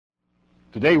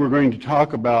Today we're going to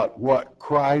talk about what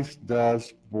Christ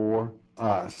does for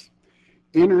us.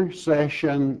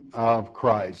 Intercession of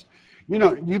Christ. You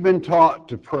know, you've been taught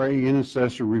to pray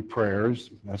intercessory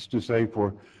prayers, that's to say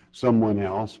for someone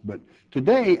else, but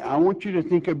today I want you to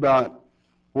think about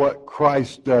what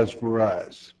Christ does for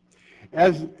us.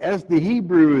 As the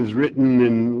Hebrew is written,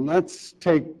 and let's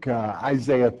take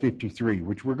Isaiah 53,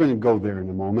 which we're going to go there in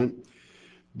a moment.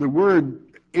 The word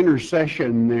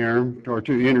intercession there, or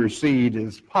to intercede,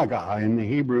 is paga in the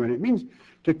Hebrew, and it means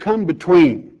to come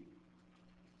between.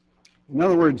 In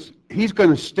other words, he's going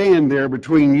to stand there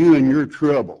between you and your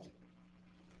trouble,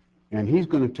 and he's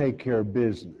going to take care of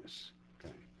business.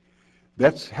 Okay.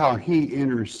 That's how he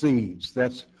intercedes.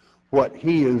 That's what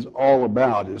he is all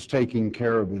about, is taking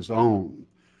care of his own.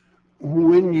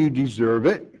 When you deserve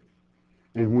it,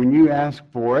 and when you ask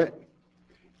for it,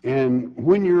 and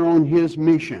when you're on his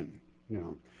mission, you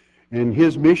know. And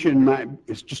his mission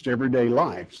is just everyday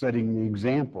life, setting the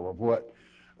example of what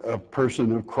a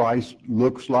person of Christ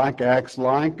looks like, acts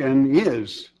like, and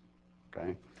is.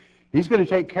 Okay? He's going to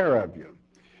take care of you.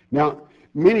 Now,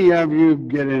 many of you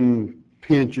get in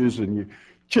pinches and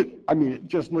it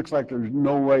just looks like there's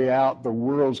no way out. The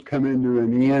world's coming to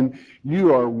an end.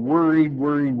 You are worried,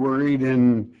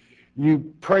 and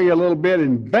you pray a little bit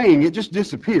and bang, it just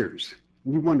disappears.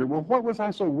 You wonder, well, what was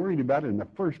I so worried about in the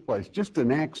first place? Just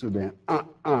an accident.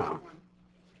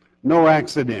 No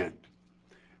accident.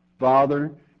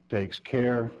 Father takes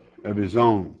care of his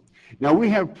own. Now, we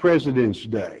have President's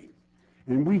Day,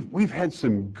 and we've had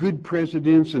some good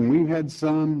presidents, and we've had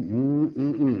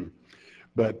some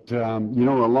But,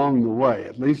 along the way,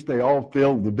 at least they all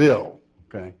filled the bill,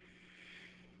 okay?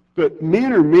 But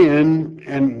men are men,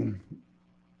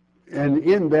 and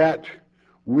in that,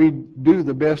 we do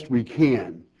the best we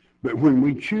can. But when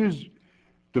we choose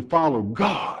to follow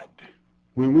God,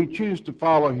 when we choose to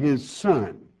follow his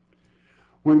Son,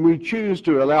 when we choose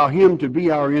to allow him to be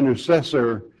our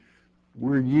intercessor,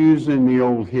 we're using the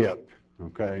old hip,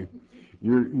 okay?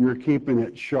 You're keeping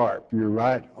it sharp. You're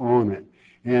right on it.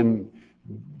 And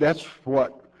that's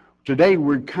what, today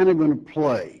we're kind of going to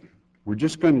play. We're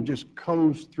just going to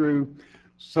coast through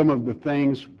some of the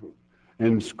things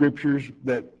and scriptures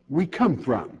that we come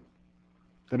from,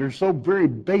 that are so very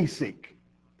basic.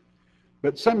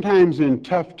 But sometimes in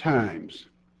tough times,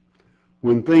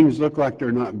 when things look like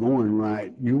they're not going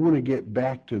right, you want to get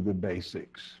back to the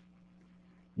basics.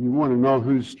 You want to know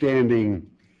who's standing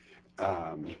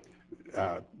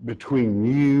between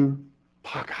you,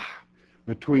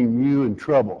 between you and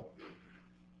trouble.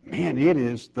 Man, it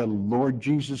is the Lord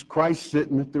Jesus Christ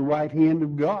sitting at the right hand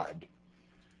of God.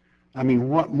 I mean,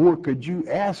 what more could you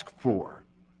ask for?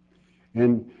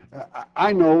 And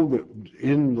I know that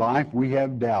in life we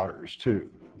have doubters too.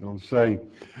 They'll say,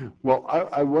 well,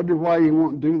 I wonder why you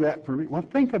won't do that for me. Well,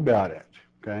 think about it,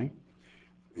 okay?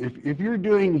 If you're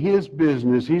doing his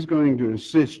business, he's going to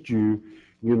assist you,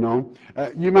 you know.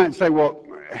 You might say, well,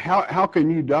 how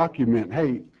can you document,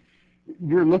 hey,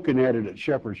 you're looking at it at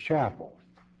Shepherd's Chapel.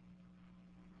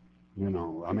 You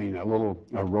know, I mean, a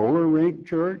roller rink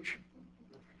church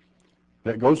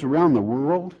that goes around the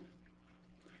world,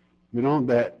 you know,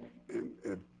 that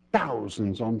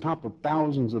thousands on top of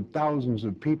thousands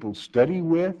of people study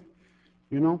with,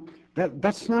 you know,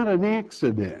 that's not an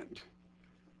accident.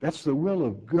 That's the will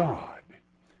of God.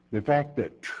 The fact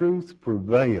that truth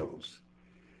prevails.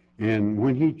 And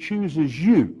when he chooses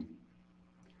you,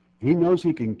 he knows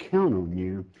he can count on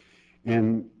you,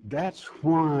 and that's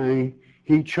why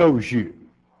he chose you.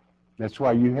 That's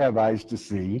why you have eyes to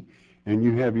see and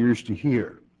you have ears to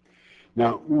hear.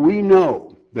 Now, we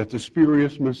know that the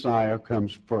spurious Messiah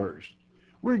comes first.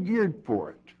 We're geared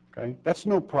for it, okay? That's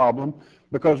no problem,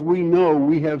 because we know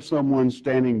we have someone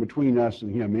standing between us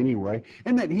and him anyway,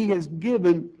 and that he has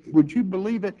given, would you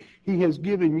believe it, he has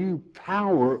given you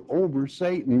power over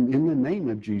Satan in the name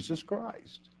of Jesus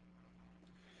Christ.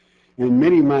 And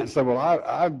many might say, well,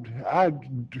 I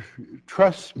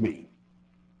trust me,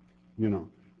 you know,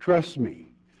 trust me.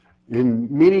 In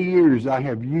many years, I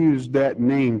have used that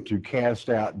name to cast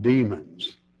out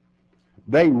demons.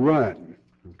 They run,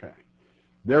 okay.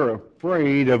 They're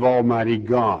afraid of Almighty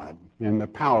God and the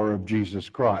power of Jesus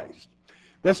Christ.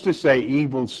 That's to say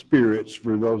evil spirits,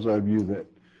 for those of you that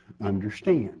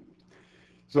understand.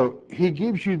 So he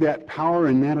gives you that power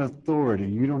and that authority.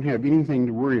 You don't have anything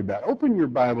to worry about. Open your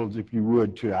Bibles, if you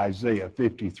would, to Isaiah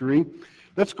 53.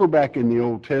 Let's go back in the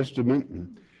Old Testament,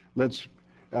 and let's,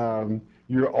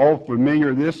 you're all familiar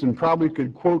with this and probably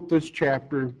could quote this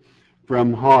chapter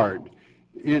from heart.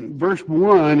 In verse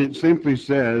 1, it simply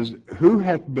says, "Who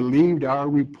hath believed our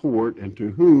report, and to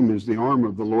whom is the arm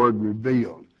of the Lord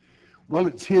revealed?" Well,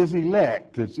 it's his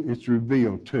elect it's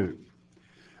revealed to.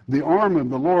 The arm of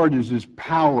the Lord is his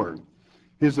power,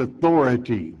 his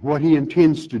authority, what he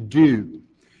intends to do.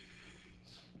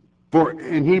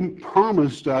 And he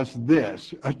promised us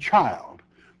this, a child,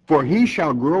 for he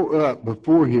shall grow up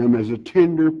before him as a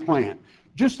tender plant,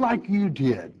 just like you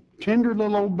did. Tender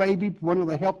little old baby, one of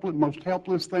the most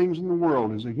helpless things in the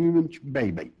world is a human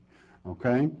baby,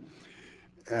 okay?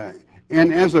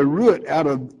 And as a root out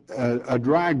of a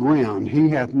dry ground, he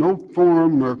hath no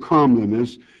form nor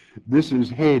comeliness. This is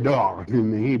Hadar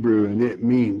in the Hebrew, and it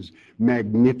means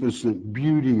magnificent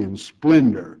beauty and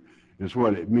splendor is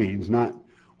what it means, not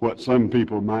what some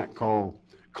people might call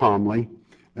comely.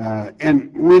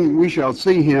 And when we shall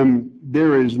see him,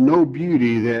 there is no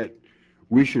beauty that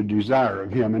we should desire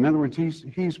of him. In other words,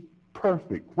 he's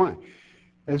perfect. Why?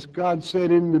 As God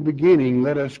said in the beginning,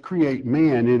 let us create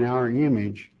man in our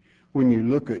image. When you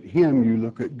look at him, you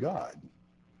look at God.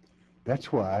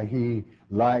 That's why he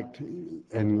liked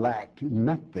and lacked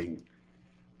nothing.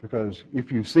 Because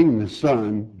if you've seen the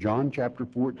Son, John chapter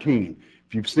 14,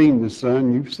 if you've seen the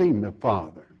Son, you've seen the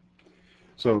Father.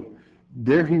 So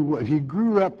there he was. He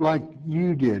grew up like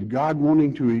you did, God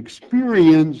wanting to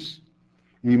experience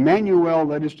Emmanuel,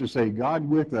 that is to say, God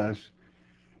with us,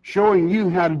 showing you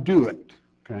how to do it,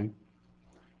 okay?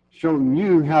 Showing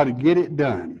you how to get it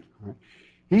done. Right?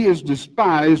 He is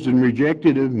despised and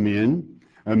rejected of men,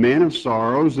 a man of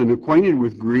sorrows and acquainted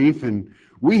with grief, and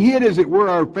we hid, as it were,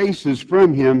 our faces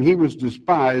from him. He was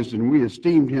despised, and we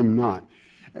esteemed him not.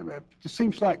 It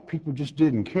seems like people just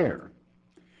didn't care.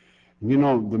 You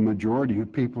know, the majority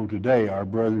of people today, our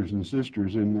brothers and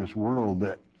sisters in this world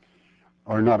that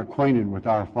are not acquainted with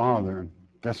our Father,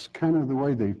 that's kind of the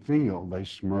way they feel. They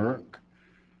smirk,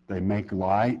 they make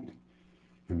light,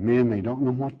 and men, they don't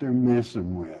know what they're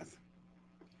messing with.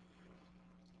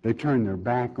 They turn their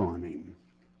back on him.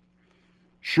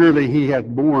 Surely he hath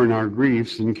borne our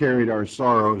griefs and carried our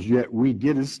sorrows, yet we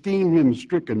did esteem him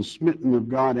stricken, smitten of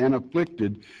God, and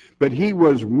afflicted. But he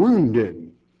was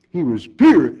wounded, he was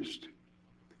pierced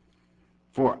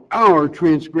for our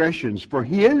transgressions, for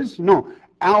his, no,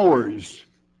 ours.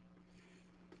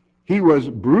 He was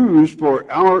bruised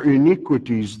for our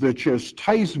iniquities. The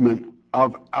chastisement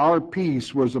of our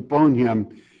peace was upon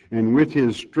him, and with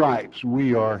his stripes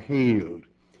we are healed.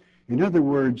 In other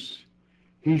words,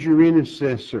 he's your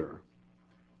intercessor.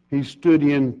 He stood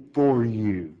in for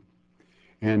you.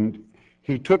 And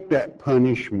he took that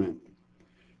punishment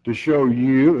to show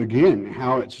you, again,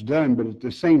 how it's done, but at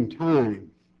the same time,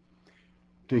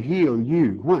 to heal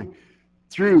you. Why?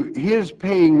 Through his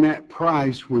paying that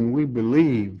price when we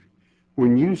believe,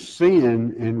 when you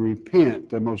sin and repent,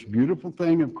 the most beautiful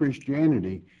thing of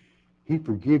Christianity, he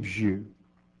forgives you.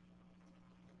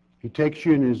 He takes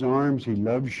you in his arms, he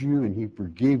loves you, and he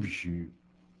forgives you.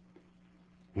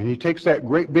 And he takes that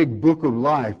great big book of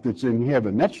life that's in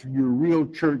heaven. That's your real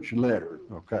church letter,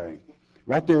 okay?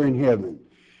 Right there in heaven.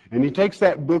 And he takes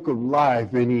that book of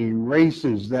life and he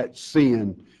erases that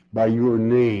sin by your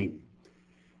name.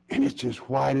 And it's as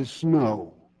white as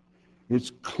snow.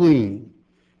 It's clean.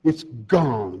 It's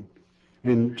gone.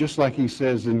 And just like he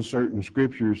says in certain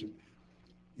scriptures,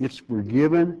 it's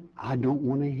forgiven. I don't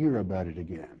want to hear about it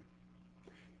again.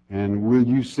 And will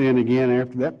you sin again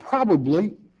after that?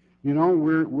 Probably. You know,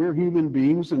 we're human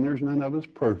beings and there's none of us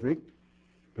perfect.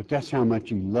 But that's how much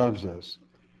he loves us.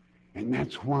 And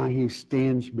that's why he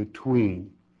stands between,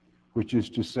 which is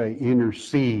to say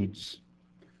intercedes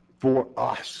for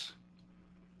us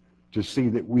to see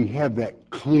that we have that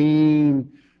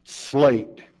clean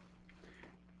slate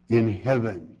in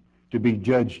heaven to be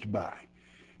judged by.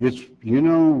 It's, you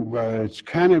know, it's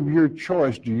kind of your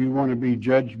choice. Do you want to be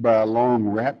judged by a long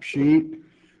rap sheet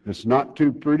that's not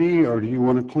too pretty, or do you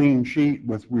want a clean sheet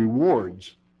with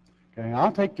rewards? Okay,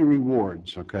 I'll take the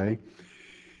rewards, okay?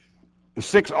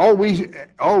 All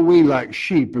we like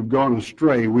sheep have gone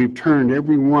astray. We've turned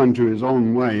every one to his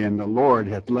own way, and the Lord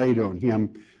hath laid on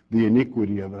him the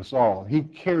iniquity of us all. He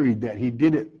carried that. He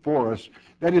did it for us.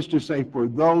 That is to say, for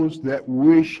those that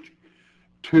wished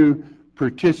to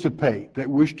participate, that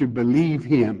wished to believe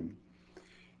him.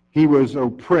 He was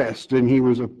oppressed and he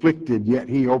was afflicted, yet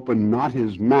he opened not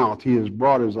his mouth. He is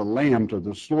brought as a lamb to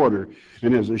the slaughter,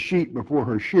 and as a sheep before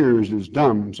her shearers is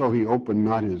dumb, so he opened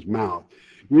not his mouth.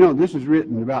 You know, this is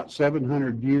written about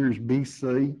 700 years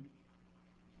BC.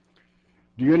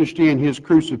 Do you understand his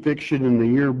crucifixion in the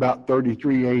year about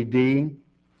 33 AD?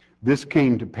 This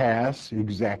came to pass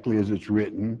exactly as it's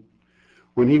written.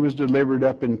 When he was delivered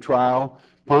up in trial,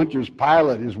 Pontius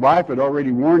Pilate, his wife, had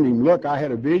already warned him, look, I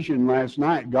had a vision last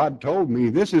night. God told me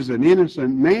this is an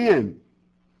innocent man.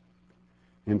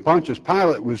 And Pontius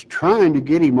Pilate was trying to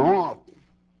get him off.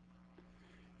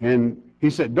 And he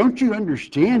said, don't you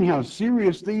understand how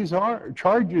serious these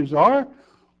charges are?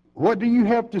 What do you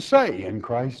have to say? And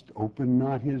Christ opened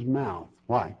not his mouth.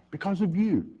 Why? Because of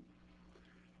you.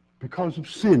 Because of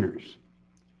sinners.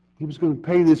 He was going to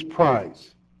pay this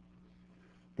price.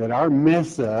 That our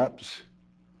mess-ups,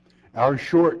 our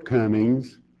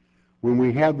shortcomings, when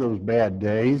we have those bad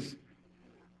days,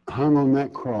 hung on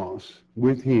that cross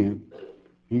with him.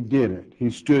 He did it.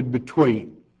 He stood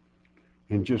between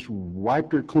and just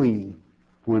wiped her clean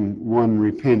when one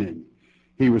repented.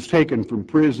 He was taken from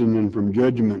prison and from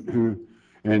judgment,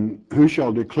 and who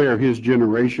shall declare his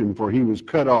generation? For he was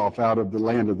cut off out of the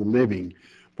land of the living.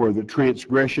 For the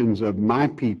transgressions of my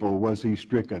people was he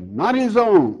stricken. Not his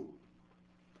own,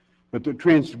 but the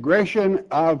transgression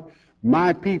of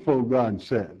my people, God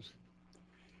says.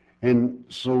 And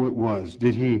so it was.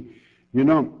 Did he,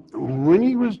 when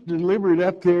he was delivered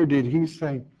up there, did he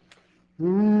say, let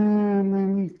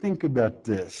me think about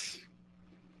this.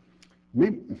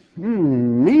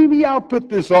 Maybe I'll put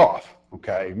this off,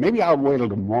 okay? Maybe I'll wait till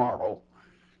tomorrow,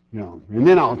 and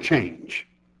then I'll change.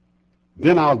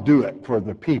 Then I'll do it for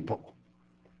the people.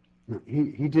 No,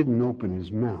 he didn't open his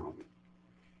mouth.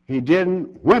 He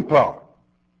didn't whimper.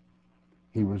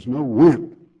 He was no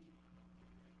wimp.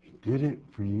 He did it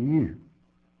for you.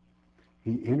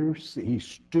 He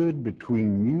stood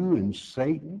between you and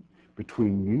Satan,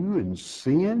 between you and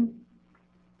sin,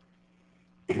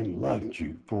 and loved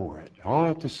you for it, all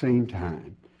at the same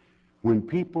time. When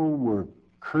people were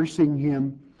cursing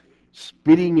him,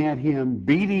 spitting at him,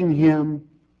 beating him,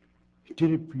 he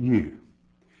did it for you.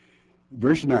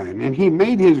 Verse 9, and he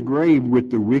made his grave with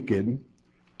the wicked,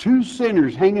 2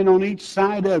 sinners hanging on each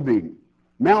side of him,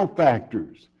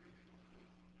 malefactors.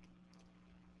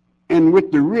 And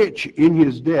with the rich in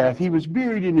his death, he was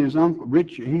buried in his uncle.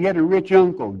 He had a rich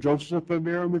uncle, Joseph of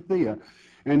Arimathea,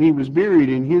 and he was buried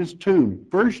in his tomb.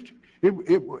 First,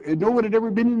 no one had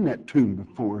ever been in that tomb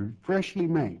before, freshly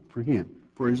made for him,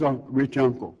 for his rich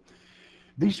uncle.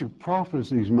 These are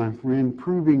prophecies, my friend,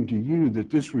 proving to you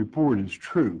that this report is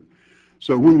true.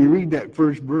 So when you read that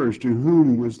first verse, to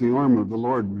whom was the arm of the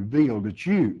Lord revealed? It's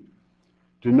you.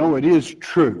 To know it is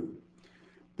true.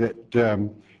 That,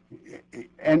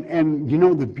 and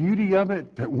the beauty of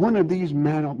it, that one of these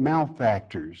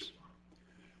malefactors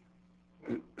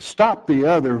stopped the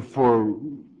other for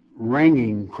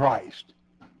wrangling Christ,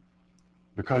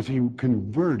 because he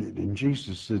converted, and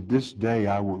Jesus said, this day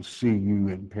I will see you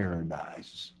in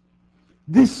paradise.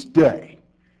 This day.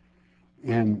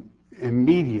 And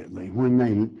immediately when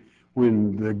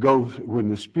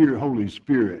the Holy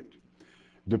Spirit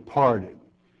departed,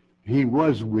 he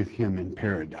was with him in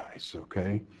paradise,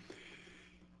 okay?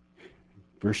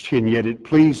 Verse 10, yet it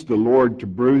pleased the Lord to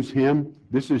bruise him.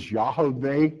 This is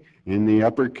Yahweh in the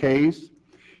uppercase.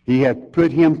 He hath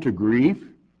put him to grief.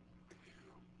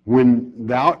 When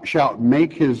thou shalt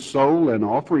make his soul an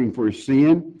offering for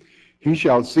sin, he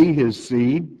shall see his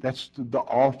seed. That's the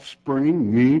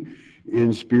offspring, ye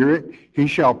in spirit. He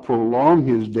shall prolong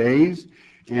his days,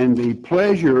 and the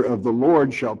pleasure of the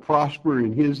Lord shall prosper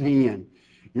in his hand.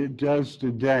 It does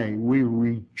today. We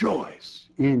rejoice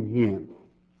in him.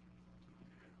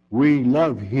 We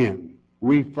love him.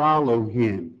 We follow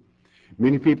him.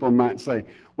 Many people might say,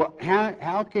 well,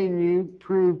 how can you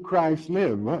prove Christ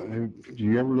lived? Well, do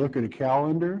you ever look at a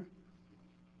calendar?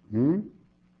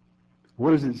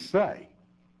 What does it say?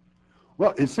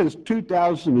 Well, it says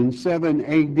 2007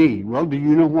 AD. Well, do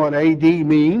you know what AD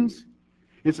means?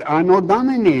 It's Anno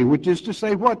Domini, which is to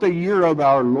say what? The year of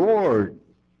our Lord.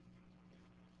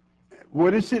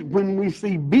 What is it when we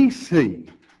see BC?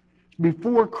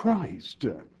 Before Christ.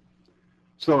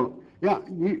 So, yeah,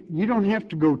 you don't have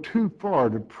to go too far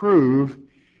to prove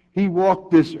he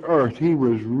walked this earth. He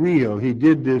was real. He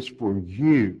did this for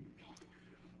you.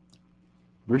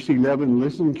 Verse 11,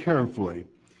 listen carefully.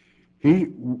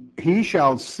 He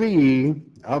shall see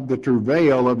of the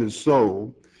travail of his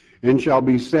soul and shall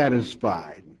be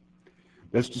satisfied.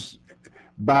 That's just,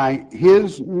 by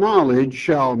his knowledge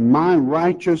shall my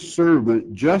righteous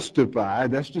servant justify,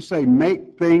 that's to say,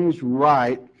 make things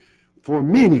right for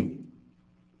many.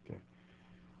 Okay.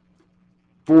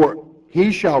 For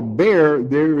he shall bear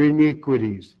their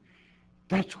iniquities.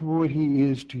 That's what he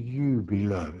is to you,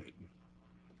 beloved.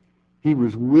 He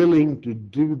was willing to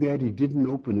do that. He didn't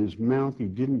open his mouth. He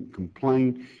didn't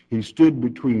complain. He stood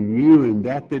between you and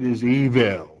that is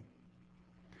evil.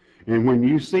 And when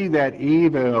you see that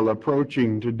evil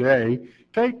approaching today,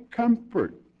 take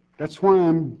comfort. That's why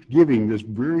I'm giving this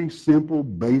very simple,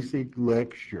 basic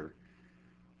lecture.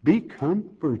 Be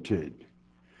comforted.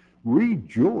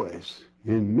 Rejoice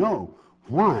and know.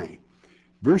 Why?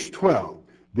 Verse 12,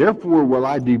 Therefore will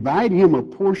I divide him a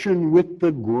portion with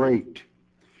the great,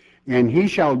 and he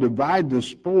shall divide the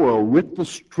spoil with the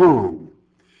strong,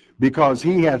 because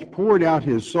he hath poured out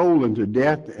his soul unto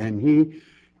death, and he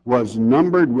was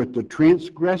numbered with the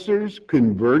transgressors,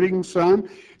 converting some,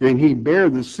 and he bare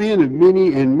the sin of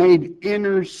many and made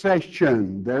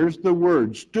intercession. There's the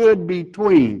word, stood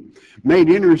between, made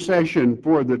intercession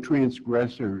for the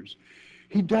transgressors.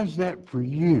 He does that for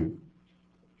you.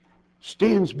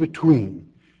 Stands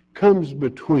between, comes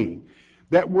between.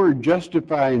 That word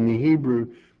justify in the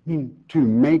Hebrew means to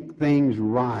make things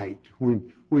right.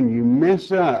 When you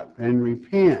mess up and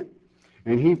repent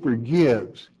and he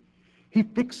forgives, he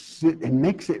fixes it and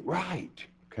makes it right,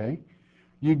 okay?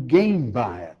 You gain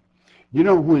by it. You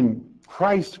know, when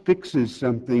Christ fixes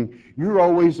something, you're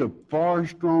always a far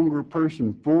stronger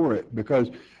person for it because,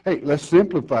 hey, let's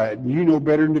simplify it. You know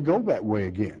better than to go that way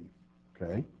again,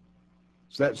 okay?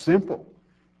 It's that simple.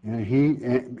 And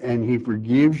he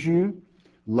forgives you,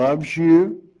 loves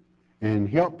you, and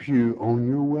helps you on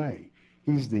your way.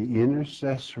 He's the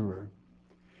intercessor.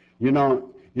 You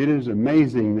know, it is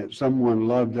amazing that someone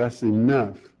loved us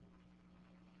enough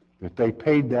that they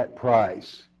paid that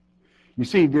price. You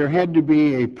see, there had to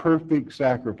be a perfect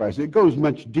sacrifice. It goes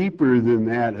much deeper than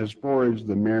that as far as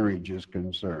the marriage is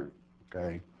concerned,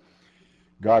 okay?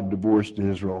 God divorced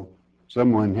Israel.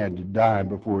 Someone had to die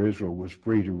before Israel was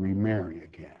free to remarry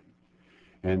again.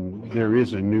 And there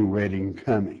is a new wedding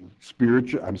coming.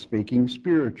 Spiritual, I'm speaking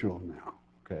spiritual now,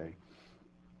 okay?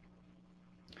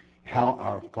 How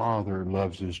our Father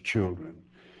loves his children.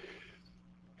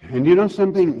 And you know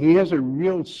something? He has a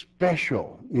real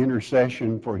special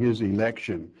intercession for his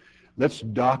election. Let's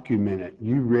document it.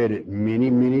 You read it many,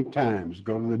 many times.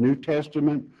 Go to the New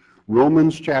Testament,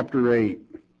 Romans chapter 8.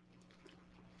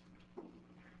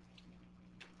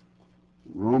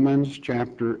 Romans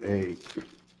chapter 8.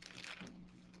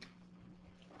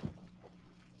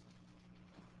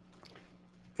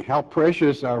 How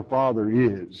precious our Father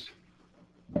is.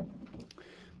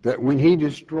 That when he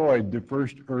destroyed the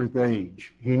first earth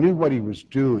age, he knew what he was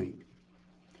doing.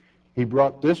 He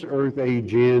brought this earth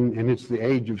age in, and it's the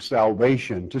age of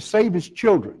salvation, to save his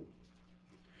children.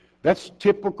 That's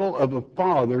typical of a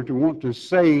father to want to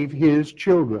save his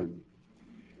children.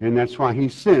 And that's why he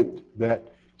sent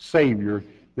that Savior.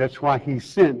 That's why he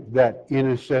sent that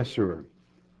intercessor.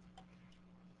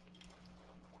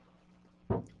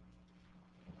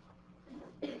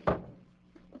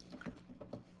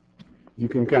 You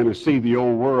can kind of see the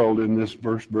old world in this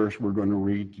verse we're going to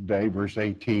read today, verse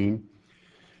 18.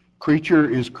 Creature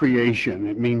is creation.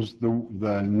 It means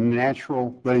the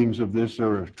natural things of this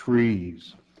earth,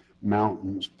 trees,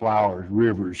 mountains, flowers,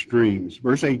 rivers, streams.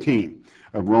 Verse 18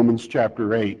 of Romans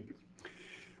chapter 8.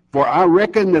 For I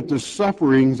reckon that the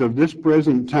sufferings of this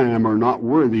present time are not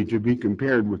worthy to be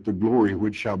compared with the glory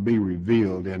which shall be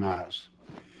revealed in us.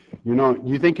 You know,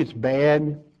 you think it's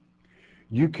bad?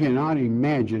 You cannot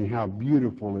imagine how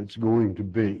beautiful it's going to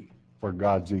be for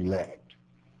God's elect.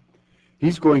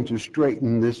 He's going to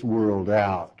straighten this world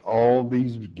out. All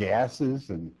these gases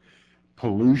and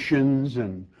pollutions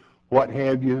and what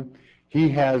have you. He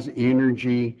has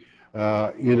energy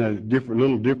in a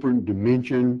little different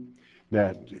dimension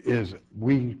that is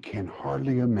we can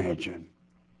hardly imagine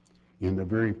in the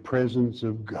very presence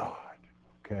of God.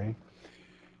 Okay?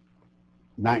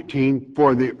 19,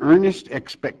 for the earnest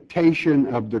expectation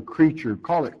of the creature,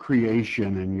 call it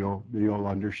creation and you'll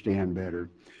understand better,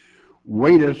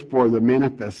 waiteth for the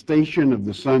manifestation of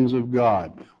the sons of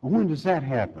God. Well, when does that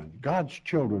happen? God's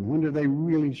children, when do they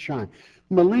really shine?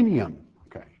 Millennium,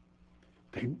 okay.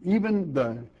 Even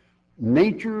the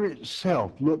nature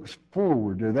itself looks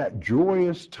forward to that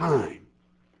joyous time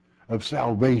of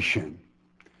salvation.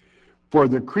 For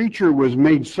the creature was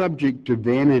made subject to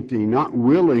vanity, not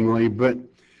willingly, but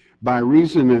by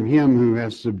reason of him who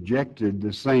has subjected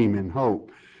the same in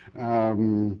hope.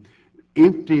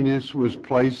 Emptiness was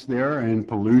placed there, and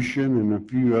pollution and a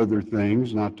few other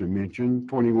things, not to mention.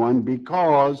 21,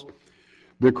 because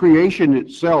the creation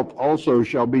itself also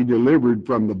shall be delivered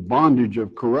from the bondage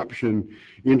of corruption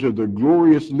into the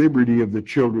glorious liberty of the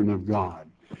children of God.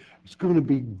 It's going to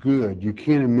be good. You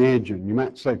can't imagine. You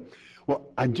might say, well,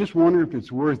 I just wonder if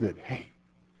it's worth it. Hey,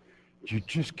 you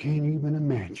just can't even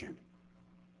imagine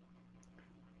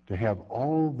to have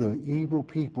all the evil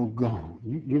people gone.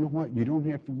 You know what? You don't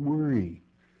have to worry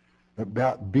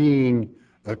about being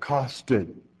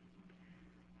accosted.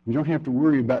 You don't have to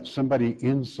worry about somebody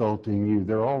insulting you.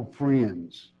 They're all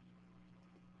friends.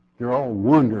 They're all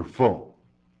wonderful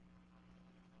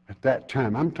at that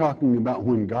time. I'm talking about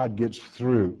when God gets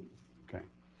through. Okay?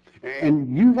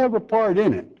 And you have a part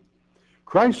in it.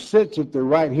 Christ sits at the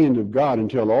right hand of God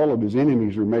until all of his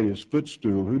enemies are made his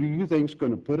footstool. Who do you think's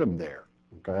going to put him there?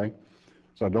 Okay?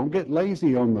 So don't get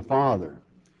lazy on the Father.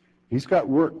 He's got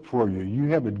work for you. You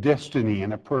have a destiny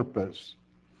and a purpose.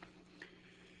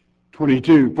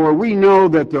 22, for we know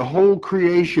that the whole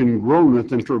creation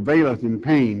groaneth and travaileth in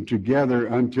pain together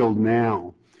until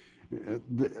now.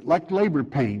 Like labor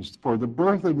pains for the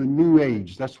birth of a new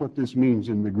age. That's what this means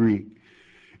in the Greek.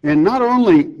 And not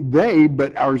only they,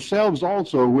 but ourselves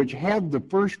also, which have the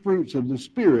first fruits of the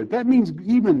Spirit. That means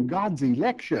even God's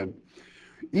election.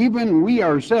 Even we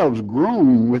ourselves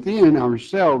groan within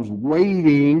ourselves,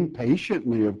 waiting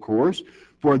patiently, of course,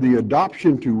 for the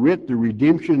adoption to wit, the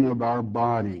redemption of our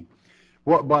body.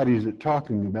 What body is it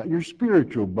talking about? Your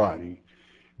spiritual body.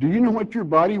 Do you know what your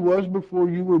body was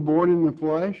before you were born in the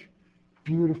flesh?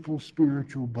 Beautiful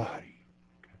spiritual body.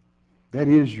 That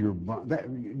is your body.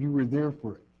 You were there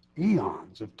for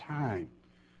eons of time.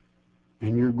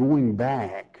 And you're going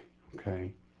back,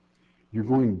 okay? You're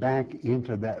going back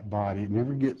into that body. It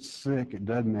never gets sick. It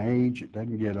doesn't age. It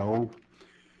doesn't get old.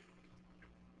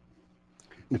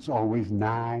 It's always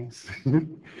nice.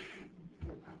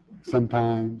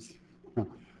 Sometimes.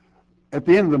 At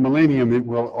the end of the millennium, it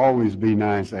will always be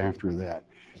nice after that.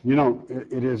 You know,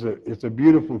 it's a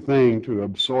beautiful thing to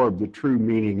absorb the true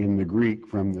meaning in the Greek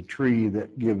from the tree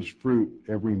that gives fruit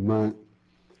every month,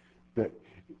 that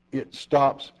it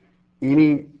stops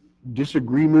any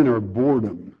disagreement or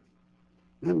boredom.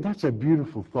 And that's a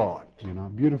beautiful thought, you know,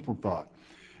 beautiful thought.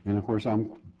 And of course,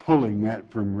 I'm pulling that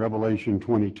from Revelation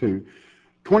 22.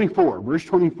 24, verse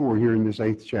 24 here in this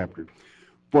 8th chapter.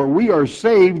 For we are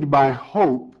saved by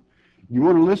hope. You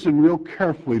want to listen real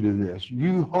carefully to this.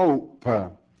 You hope,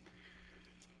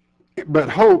 but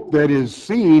hope that is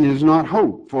seen is not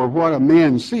hope. For what a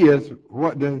man seeth,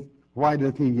 why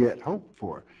doth he get hope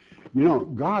for? You know,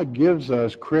 God gives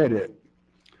us credit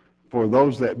for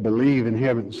those that believe and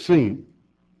haven't seen.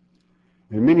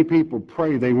 And many people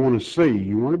pray they want to see.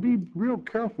 You want to be real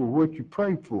careful what you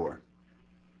pray for.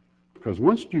 Because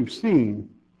once you've seen,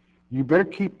 you better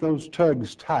keep those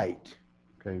tugs tight.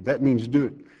 Okay, that means do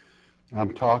it.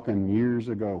 I'm talking years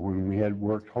ago when we had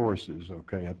worked horses.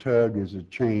 Okay, a tug is a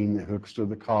chain that hooks to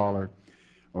the collar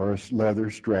or a leather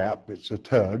strap. It's a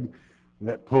tug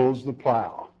that pulls the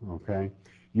plow. Okay,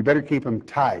 you better keep them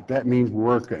tight. That means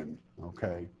working.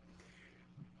 Okay,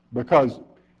 because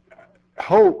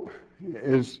hope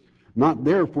is not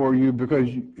there for you because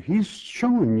he's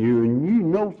showing you and you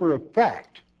know for a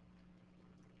fact.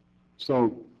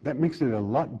 So that makes it a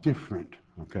lot different,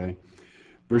 okay?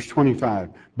 Verse 25,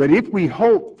 but if we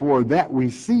hope for that we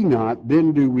see not,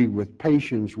 then do we with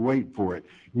patience wait for it.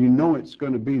 You know it's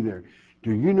going to be there.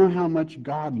 Do you know how much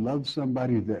God loves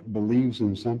somebody that believes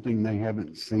in something they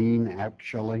haven't seen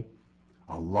actually?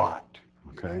 A lot,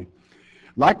 okay?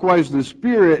 Likewise, the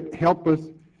Spirit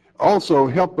also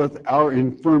helpeth our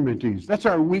infirmities. That's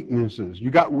our weaknesses.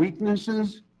 You got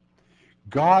weaknesses?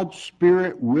 God's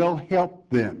Spirit will help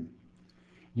them.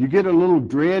 You get a little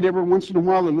dread every once in a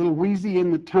while, a little wheezy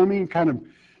in the tummy, kind of,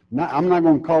 I'm not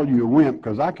going to call you a wimp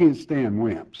because I can't stand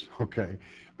wimps, okay?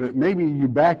 But maybe you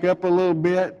back up a little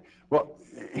bit. Well,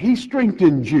 he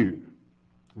strengthens you.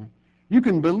 You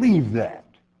can believe that.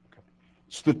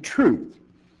 It's the truth.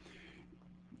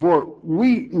 For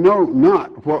we know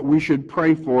not what we should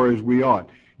pray for as we ought.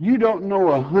 You don't know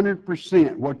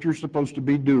 100% what you're supposed to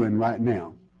be doing right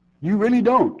now. You really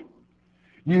don't.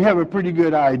 You have a pretty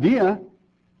good idea.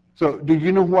 So do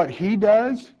you know what he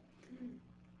does?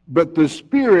 But the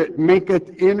Spirit maketh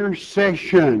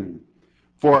intercession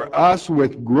for us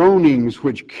with groanings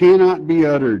which cannot be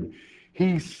uttered.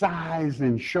 He sighs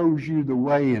and shows you the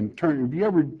way and turn.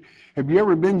 Have you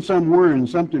ever been somewhere and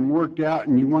something worked out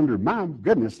and you wonder, my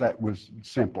goodness, that was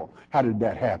simple. How did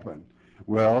that happen?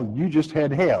 Well, you just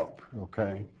had help,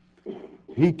 okay?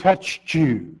 He touched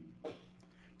you.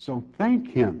 So thank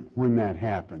him when that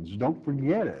happens. Don't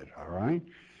forget it, all right?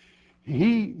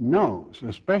 He knows,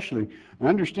 especially,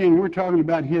 understand we're talking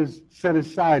about his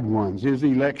set-aside ones, his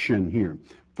election here,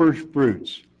 first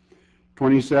fruits.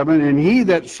 27, and he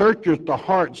that searcheth the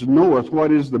hearts knoweth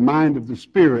what is the mind of the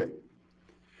Spirit,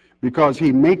 because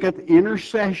he maketh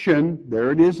intercession,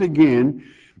 there it is again,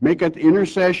 maketh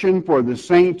intercession for the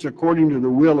saints according to the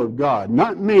will of God.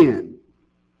 Not men,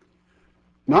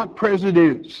 not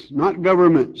presidents, not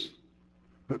governments,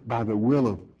 but by the will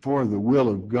of for the will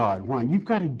of God. Why? You've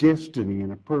got a destiny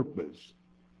and a purpose.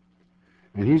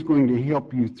 And he's going to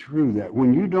help you through that.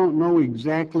 When you don't know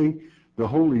exactly the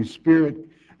Holy Spirit,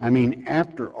 I mean,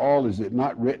 after all, is it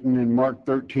not written in Mark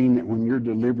 13 that when you're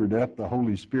delivered up, the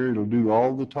Holy Spirit will do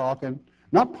all the talking?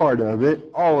 Not part of it,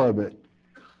 all of it.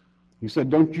 He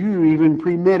said, don't you even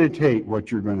premeditate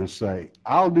what you're going to say.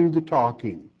 I'll do the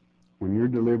talking when you're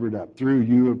delivered up, through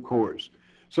you, of course.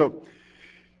 So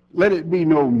let it be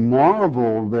no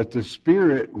marvel that the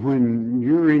Spirit, when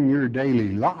you're in your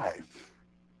daily life,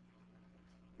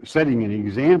 setting an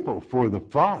example for the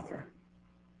Father,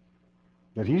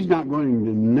 that he's not going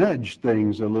to nudge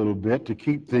things a little bit to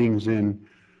keep things in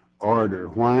order.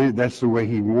 Why? That's the way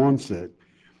he wants it.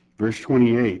 Verse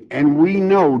 28, and we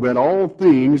know that all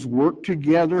things work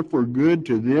together for good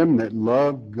to them that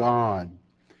love God,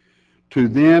 to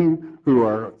them who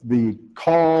are the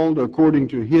called according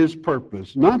to his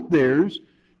purpose. Not theirs,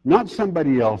 not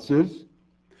somebody else's,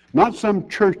 not some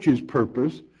church's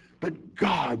purpose, but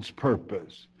God's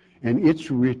purpose. And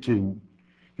it's written.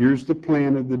 Here's the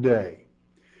plan of the day.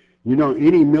 You know,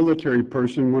 any military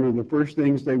person, one of the first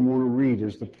things they want to read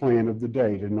is the plan of the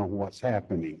day to know what's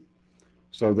happening.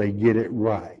 So they get it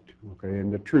right, okay?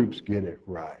 And the troops get it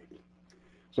right.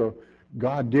 So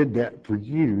God did that for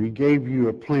you. He gave you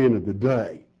a plan of the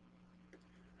day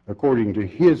according to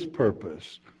his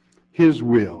purpose, his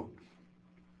will.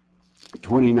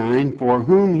 29, for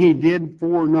whom he did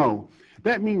foreknow.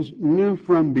 That means knew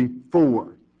from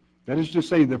before. That is to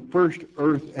say, the first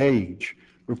earth age,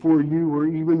 before you were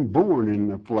even born in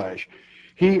the flesh.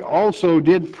 He also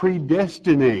did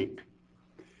predestinate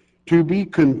to be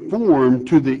conformed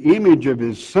to the image of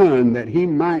his Son, that he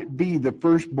might be the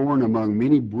firstborn among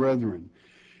many brethren.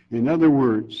 In other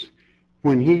words,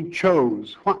 when he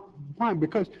chose, why?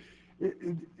 Because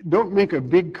don't make a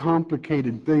big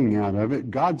complicated thing out of it.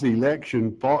 God's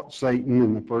election fought Satan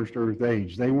in the first earth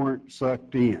age. They weren't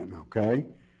sucked in, okay?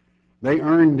 They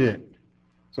earned it.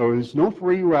 So it's no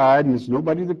free ride, and it's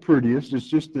nobody the prettiest. It's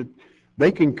just that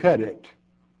they can cut it.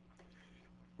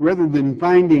 Rather than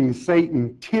finding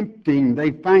Satan tempting,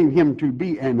 they find him to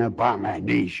be an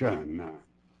abomination.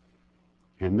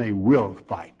 And they will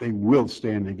fight. They will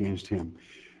stand against him.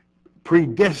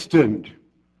 Predestined,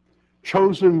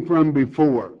 chosen from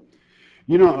before.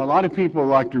 You know, a lot of people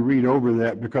like to read over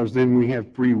that because then we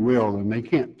have free will, and they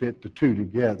can't fit the two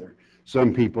together.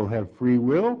 Some people have free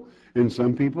will, and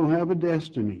some people have a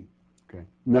destiny. Okay,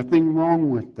 nothing wrong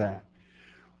with that.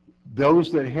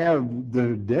 Those that have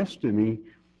the destiny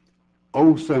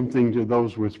owe something to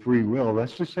those with free will.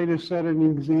 That's to say, to set an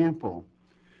example.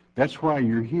 That's why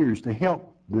you're here, is to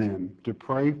help them, to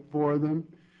pray for them,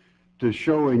 to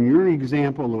show in your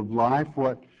example of life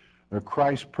what a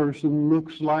Christ person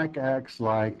looks like, acts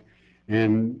like,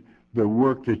 and the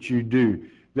work that you do.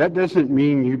 That doesn't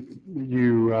mean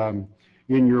you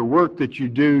in your work that you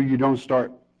do, you don't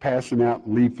start passing out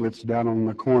leaflets down on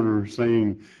the corner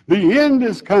saying, the end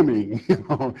is coming.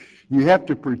 You have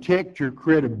to protect your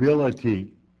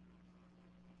credibility.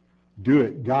 Do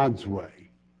it God's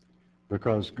way,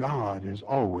 because God is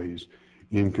always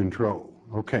in control.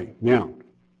 Okay, now,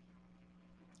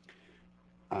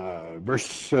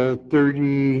 verse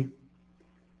 30.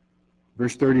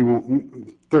 Verse 30,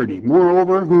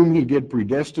 moreover, whom he did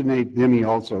predestinate, them he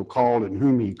also called, and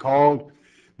whom he called,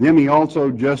 them he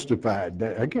also justified.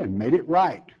 That, again, made it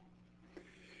right.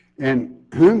 And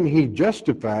whom he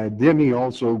justified, them he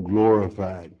also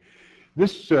glorified.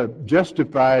 This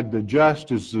justified, the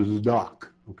just is the zadak,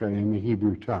 okay, in the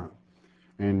Hebrew tongue.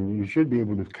 And you should be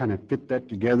able to kind of fit that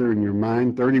together in your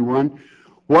mind. 31,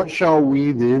 what shall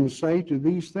we then say to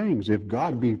these things? If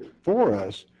God be for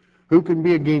us, who can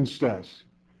be against us?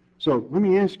 So let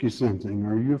me ask you something.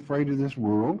 Are you afraid of this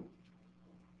world?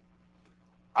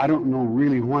 I don't know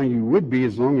really why you would be,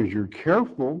 as long as you're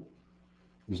careful,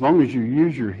 as long as you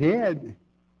use your head,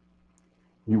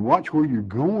 you watch where you're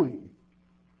going.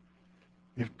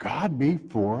 If God be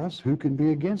for us, who can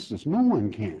be against us? No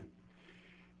one can.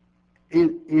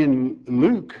 In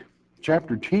Luke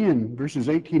chapter 10, verses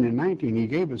 18 and 19, he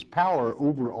gave us power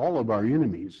over all of our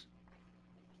enemies.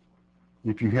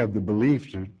 If you have the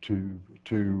belief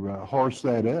to horse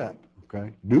that up,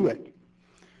 okay, do it.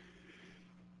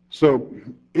 So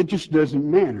it just doesn't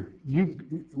matter.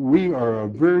 We are a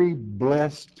very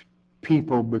blessed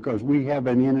people because we have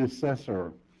an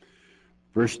intercessor.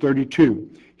 Verse 32,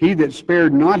 he that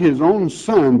spared not his own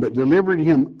son, but delivered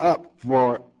him up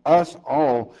for us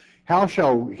all, how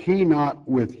shall he not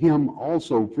with him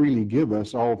also freely give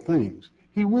us all things?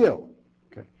 He will.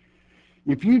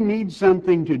 If you need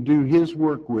something to do his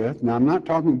work with, now I'm not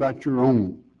talking about your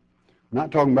own. I'm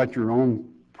not talking about your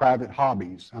own private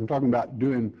hobbies. I'm talking about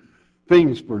doing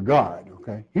things for God,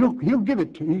 okay? He'll give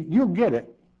it to you. You'll get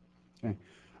it. Okay?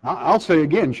 I'll say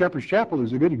again, Shepherd's Chapel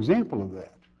is a good example of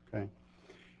that, okay?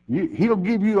 He'll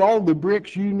give you all the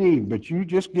bricks you need, but you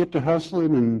just get to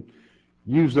hustling and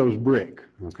use those bricks,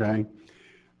 okay?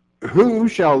 Who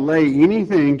shall lay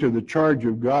anything to the charge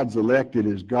of God's elect? It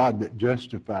is God that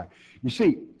justifies. You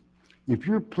see, if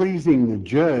you're pleasing the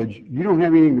judge, you don't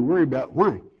have anything to worry about.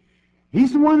 Why?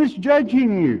 He's the one that's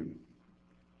judging you.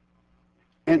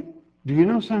 And do you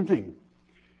know something?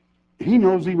 He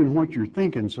knows even what you're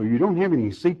thinking, so you don't have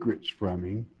any secrets from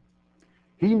him.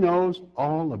 He knows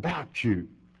all about you.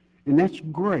 And that's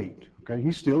great, okay?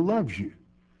 He still loves you.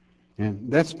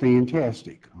 And that's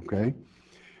fantastic, okay?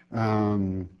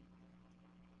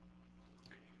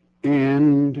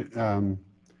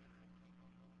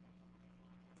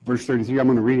 Verse 33, I'm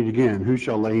going to read it again. Who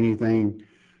shall lay anything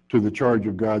to the charge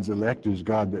of God's elect? Is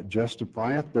God that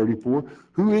justifieth. 34,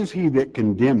 who is he that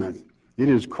condemneth? It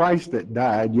is Christ that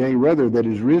died, yea, rather that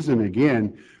is risen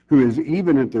again, who is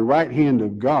even at the right hand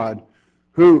of God,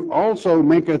 who also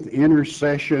maketh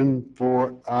intercession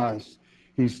for us.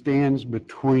 He stands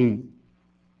between.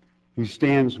 He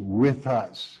stands with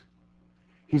us.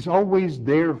 He's always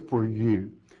there for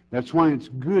you. That's why it's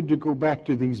good to go back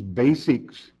to these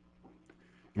basics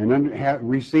and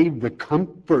receive the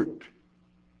comfort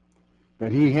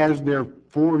that he has there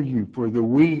for you, for the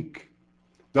weak,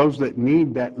 those that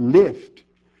need that lift,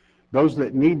 those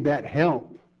that need that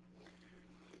help.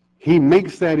 He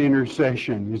makes that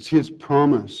intercession. It's his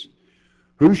promise.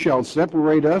 Who shall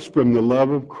separate us from the love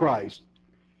of Christ?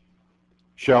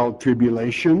 Shall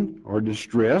tribulation or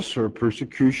distress or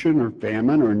persecution or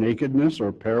famine or nakedness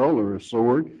or peril or a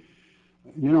sword?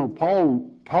 You know,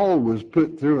 Paul was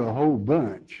put through a whole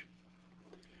bunch.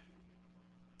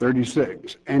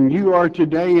 36, and you are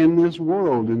today in this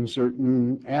world in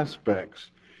certain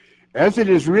aspects. As it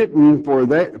is written, for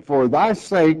thy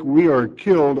sake we are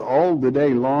killed all the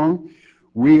day long.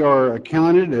 We are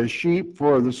accounted as sheep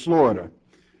for the slaughter.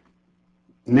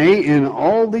 Nay, in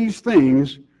all these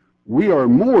things we are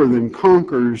more than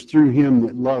conquerors through him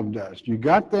that loved us. You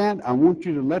got that? I want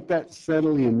you to let that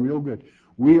settle in real good.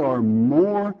 We are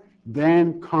more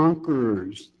than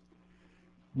conquerors.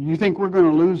 You think we're going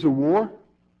to lose a war?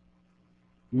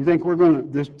 You think we're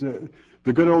going to,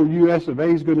 the good old U.S. of A.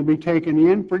 is going to be taken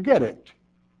in? Forget it.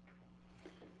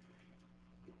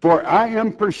 For I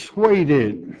am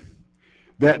persuaded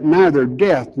that neither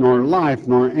death, nor life,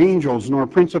 nor angels, nor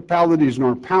principalities,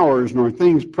 nor powers, nor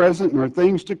things present, nor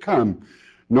things to come,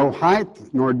 no height,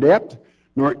 nor depth,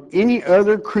 nor any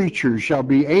other creature shall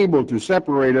be able to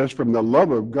separate us from the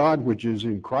love of God which is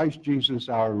in Christ Jesus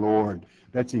our Lord.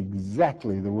 That's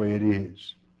exactly the way it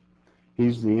is.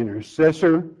 He's the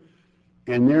intercessor,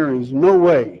 and there is no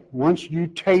way, once you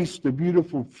taste the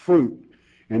beautiful fruit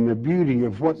and the beauty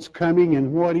of what's coming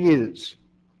and what is,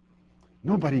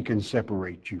 nobody can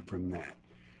separate you from that.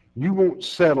 You won't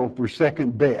settle for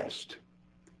second best.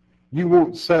 You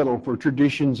won't settle for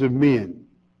traditions of men.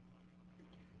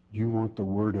 You want the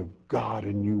Word of God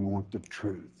and you want the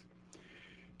truth.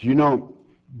 Do you know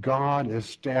God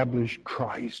established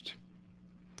Christ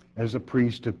as a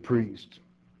priest of priests?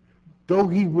 Though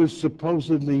he was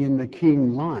supposedly in the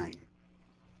king line,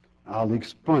 I'll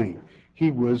explain.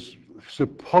 He was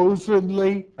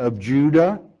supposedly of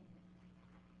Judah,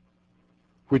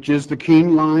 which is the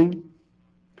king line.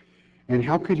 And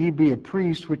how could he be a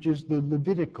priest, which is the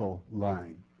Levitical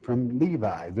line, from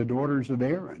Levi, the daughters of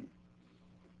Aaron?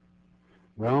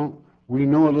 Well, we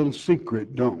know a little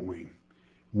secret, don't we?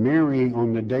 Mary,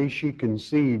 on the day she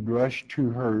conceived, rushed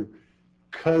to her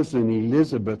cousin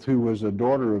Elizabeth, who was a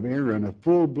daughter of Aaron, a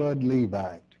full-blood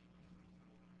Levite,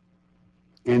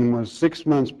 and was 6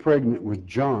 months pregnant with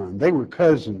John. They were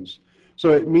cousins.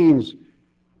 So it means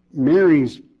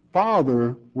Mary's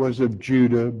father was of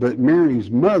Judah, but Mary's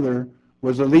mother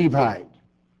was a Levite.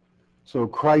 So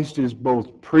Christ is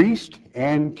both priest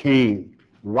and king,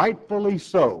 rightfully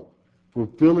so,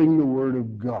 fulfilling the word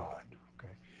of God.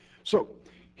 Okay. So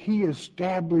he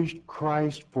established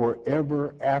Christ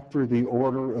forever after the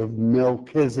order of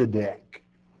Melchizedek.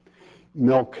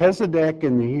 Melchizedek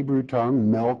in the Hebrew tongue,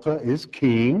 Melcha is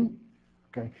king.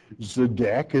 Okay.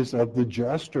 Zedek is of the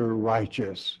just or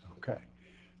righteous. Okay.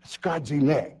 It's God's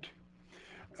elect.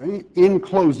 In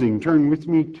closing, turn with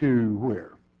me to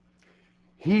where?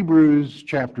 Hebrews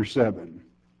chapter 7.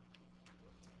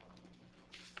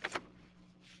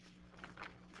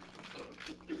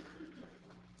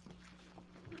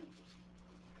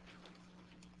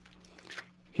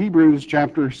 Hebrews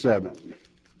chapter 7.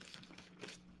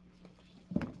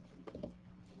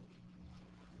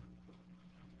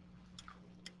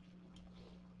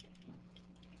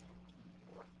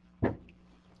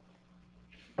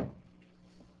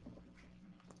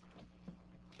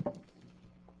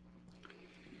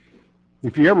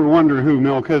 If you ever wonder who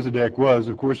Melchizedek was,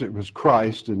 of course it was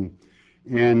Christ, and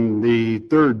the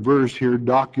third verse here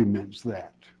documents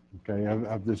that. okay,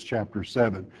 of this chapter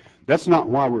 7. That's not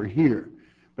why we're here.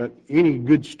 But any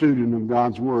good student of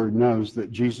God's Word knows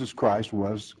that Jesus Christ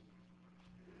was,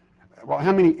 well,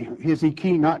 how many, is he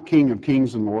king, not King of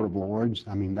Kings and Lord of Lords?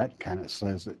 I mean, that kind of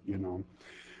says it, you know.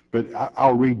 But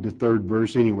I'll read the 3rd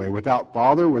verse anyway. Without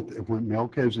father, with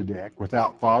Melchizedek,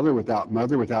 without father, without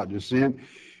mother, without descent,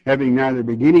 having neither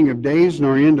beginning of days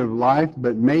nor end of life,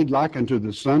 but made like unto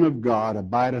the Son of God,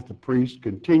 abideth the priest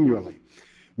continually.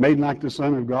 Made like the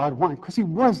Son of God. Why? Because he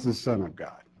was the Son of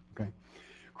God. Okay.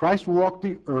 Christ walked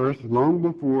the earth long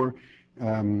before,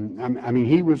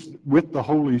 he was with the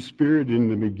Holy Spirit in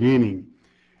the beginning.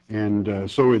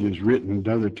 And so it is written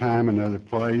another time, another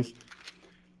place.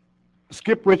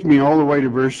 Skip with me all the way to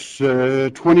verse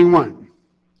 21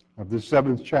 of the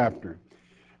 7th chapter.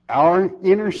 Our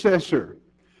intercessor,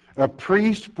 a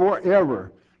priest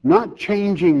forever, not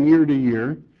changing year to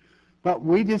year, but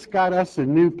we just got us a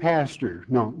new pastor.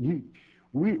 No,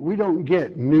 we don't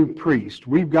get new priest.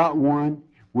 We've got one.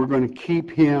 We're going to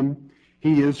keep him.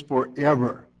 He is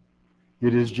forever.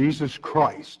 It is Jesus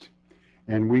Christ.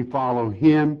 And we follow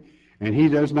him. And he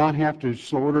does not have to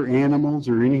slaughter animals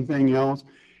or anything else.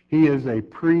 He is a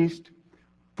priest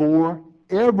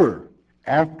forever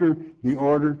after the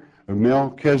order of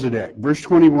Melchizedek. Verse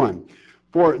 21.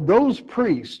 For those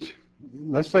priests,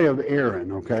 let's say of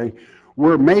Aaron, okay,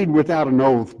 were made without an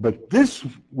oath, but this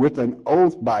with an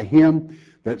oath by him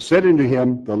that said unto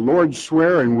him, the Lord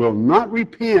swear and will not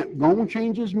repent. Don't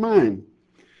change his mind.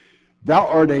 Thou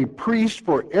art a priest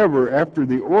forever after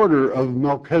the order of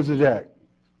Melchizedek.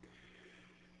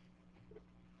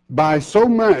 By so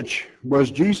much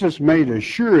was Jesus made a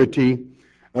surety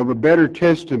of a better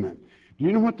testament. Do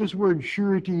you know what this word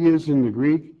surety is in the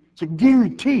Greek? It's a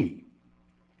guarantee.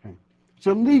 Okay. It's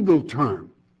a legal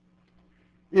term.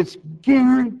 It's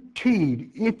guaranteed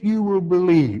if you will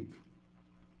believe.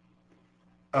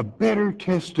 A better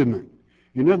testament.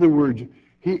 In other words,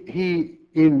 he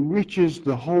enriches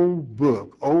the whole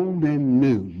book, Old and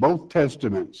New, both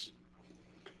Testaments.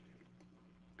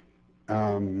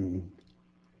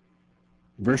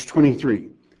 Verse 23,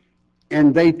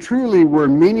 and they truly were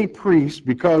many priests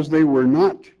because they were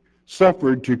not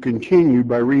suffered to continue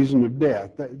by reason of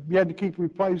death. You had to keep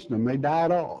replacing them. They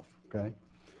died off, okay?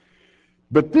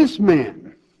 But this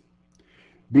man,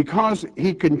 because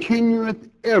he continueth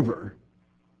ever,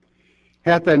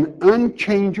 hath an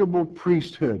unchangeable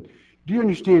priesthood. Do you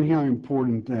understand how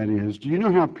important that is? Do you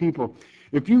know how people,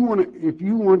 if you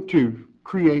want to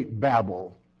create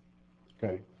Babel,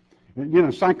 okay? You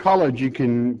know, psychology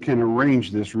can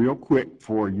arrange this real quick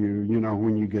for you, you know,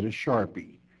 when you get a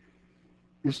Sharpie.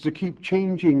 It's to keep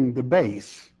changing the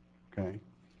base, okay?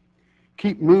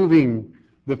 Keep moving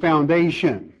the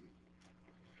foundation.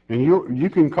 And you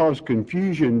can cause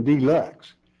confusion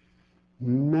deluxe.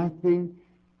 Nothing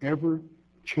ever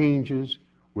changes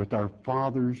with our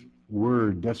Father's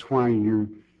Word. That's why you're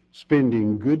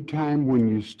spending good time when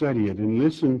you study it. And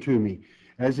listen to me,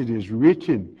 as it is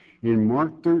written in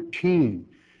Mark 13,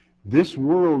 this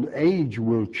world age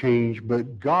will change,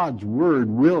 but God's Word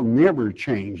will never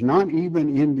change, not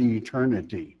even in the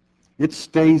eternity. It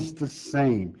stays the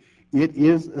same. It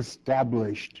is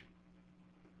established.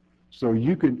 So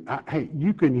you can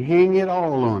hang it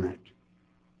all on it.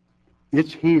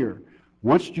 It's here.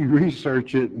 Once you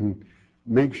research it and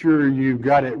make sure you've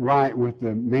got it right with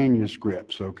the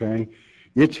manuscripts, okay?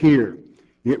 It's here.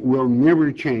 It will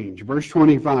never change. Verse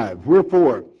 25,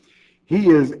 wherefore he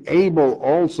is able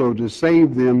also to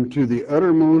save them to the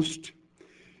uttermost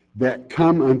that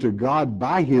come unto God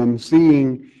by him,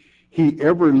 seeing he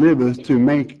ever liveth to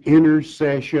make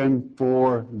intercession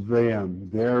for them.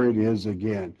 There it is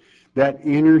again. That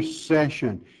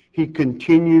intercession. He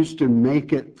continues to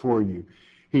make it for you.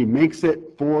 He makes it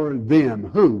for them.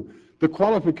 Who? The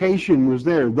qualification was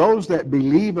there. Those that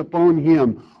believe upon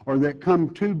him or that come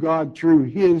to God through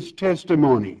his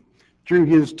testimony, through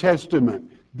his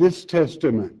testament, this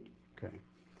testament. Okay.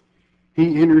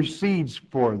 He intercedes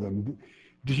for them.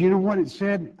 Do you know what it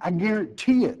said? I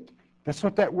guarantee it. That's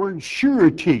what that word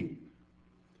surety.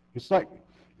 It's like,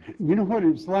 you know what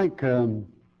it's like?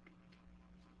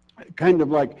 Kind of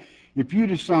like if you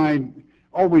decide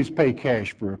always pay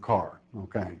cash for a car,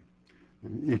 okay?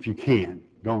 If you can,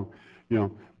 don't, you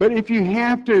know. But if you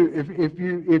have to, if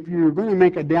you're going to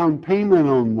make a down payment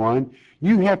on one,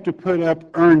 you have to put up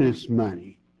earnest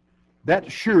money.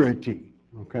 That's surety,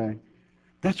 okay?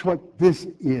 That's what this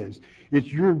is. It's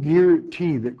your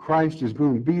guarantee that Christ is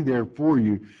going to be there for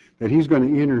you, that he's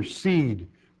going to intercede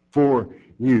for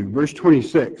you. Verse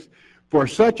 26, for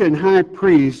such an high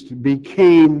priest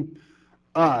became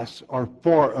us, or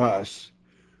for us,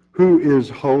 who is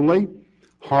holy,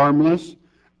 harmless,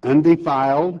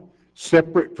 undefiled,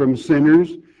 separate from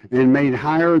sinners, and made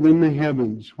higher than the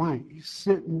heavens. Why? He's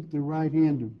sitting at the right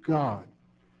hand of God.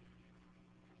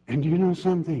 And you know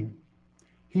something?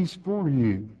 He's for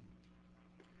you.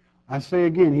 I say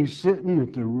again, he's sitting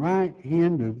at the right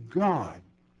hand of God.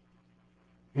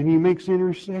 And he makes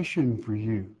intercession for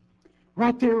you.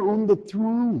 Right there on the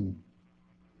throne.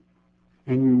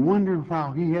 And you wonder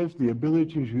how he has the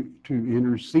ability to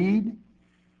intercede.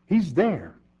 He's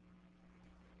there.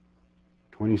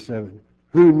 27.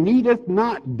 Who needeth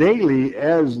not daily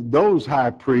as those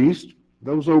high priests,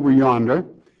 those over yonder,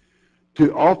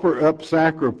 to offer up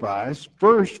sacrifice,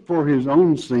 first for his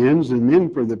own sins and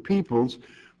then for the people's.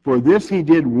 For this he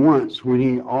did once when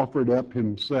he offered up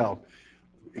himself.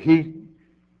 He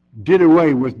did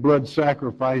away with blood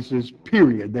sacrifices,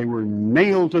 period. They were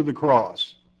nailed to the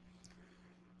cross.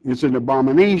 It's an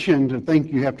abomination to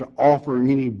think you have to offer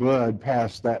any blood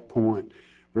past that point.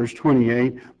 Verse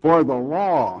 28, for the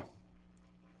law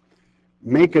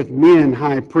maketh men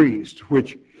high priests,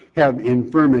 which have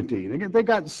infirmity. They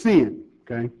got sin,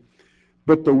 okay?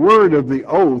 But the word of the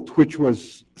oath, which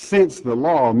was since the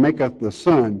law, maketh the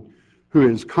Son, who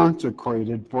is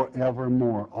consecrated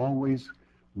forevermore. Always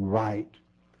right.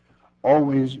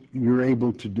 Always you're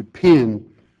able to depend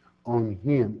on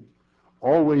him.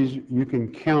 Always you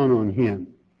can count on him.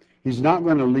 He's not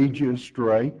going to lead you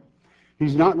astray.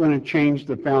 He's not going to change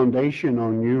the foundation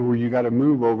on you where you got to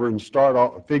move over and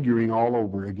start figuring all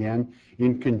over again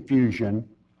in confusion,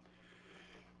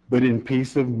 but in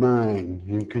peace of mind,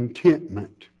 in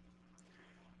contentment,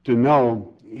 to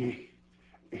know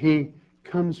he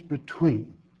comes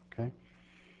between, okay?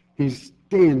 He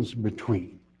stands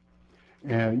between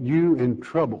you and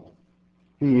trouble.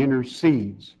 He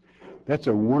intercedes. That's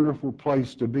a wonderful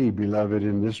place to be, beloved,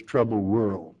 in this troubled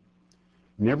world.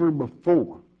 Never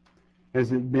before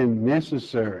has it been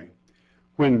necessary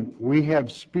when we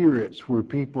have spirits where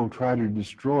people try to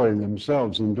destroy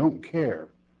themselves and don't care,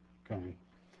 okay,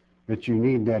 that you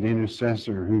need that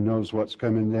intercessor who knows what's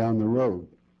coming down the road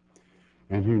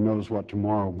and who knows what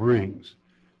tomorrow brings.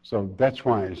 So that's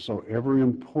why it's so ever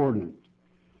important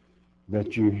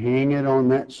that you hang it on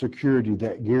that security,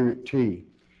 that guarantee.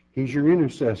 He's your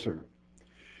intercessor.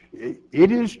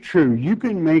 It is true, you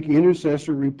can make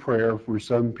intercessory prayer for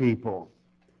some people.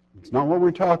 It's not what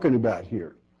we're talking about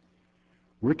here.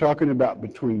 We're talking about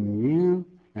between you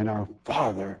and our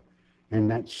Father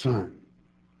and that Son,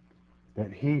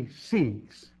 that he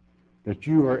sees that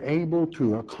you are able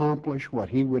to accomplish what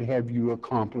he would have you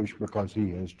accomplish because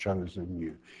he has chosen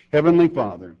you. Heavenly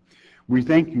Father, we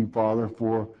thank you, Father,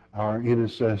 for our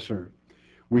intercessor.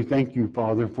 We thank you,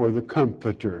 Father, for the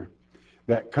comforter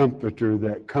that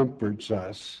comforts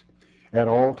us at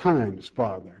all times,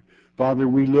 Father. Father,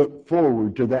 we look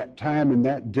forward to that time and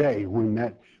that day when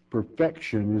that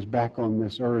perfection is back on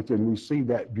this earth and we see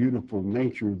that beautiful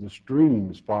nature, the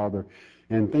streams, Father,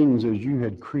 and things as you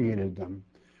had created them,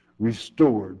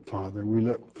 restored, Father. We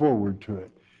look forward to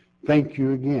it. Thank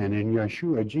you again in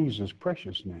Yeshua Jesus'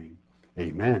 precious name.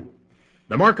 Amen.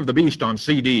 The Mark of the Beast on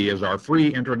CD is our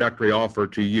free introductory offer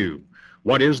to you.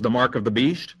 What is the Mark of the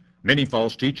Beast? Many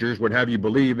false teachers would have you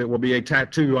believe it will be a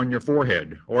tattoo on your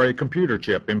forehead or a computer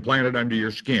chip implanted under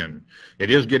your skin. It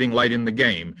is getting late in the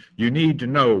game. You need to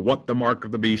know what the Mark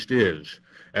of the Beast is.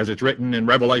 As it's written in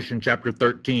Revelation chapter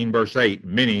 13, verse 8,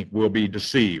 many will be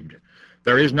deceived.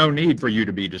 There is no need for you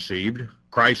to be deceived.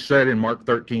 Christ said in Mark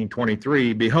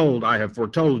 13:23, behold, I have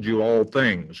foretold you all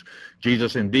things.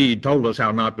 Jesus indeed told us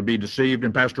how not to be deceived,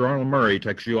 and Pastor Arnold Murray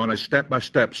takes you on a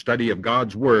step-by-step study of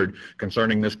God's Word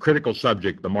concerning this critical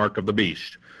subject, the Mark of the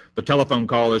Beast. The telephone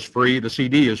call is free. The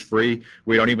CD is free.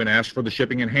 We don't even ask for the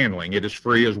shipping and handling. It is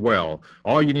free as well.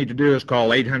 All you need to do is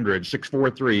call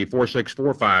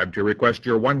 800-643-4645 to request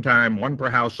your one-time,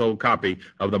 one-per-household copy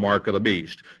of the Mark of the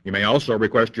Beast. You may also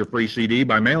request your free CD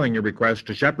by mailing your request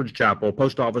to Shepherd's Chapel,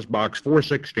 Post Office Box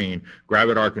 416,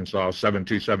 Gravette, Arkansas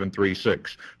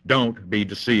 72736. Don't be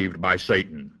deceived by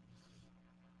Satan.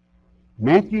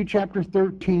 Matthew chapter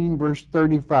 13, verse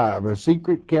 35, a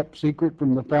secret kept secret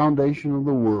from the foundation of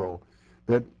the world,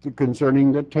 that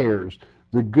concerning the tares.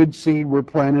 The good seed were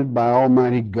planted by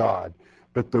Almighty God,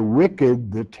 but the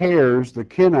wicked, the tares, the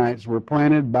Kenites, were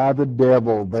planted by the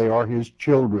devil. They are his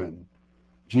children.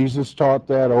 Jesus taught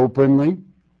that openly.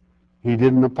 He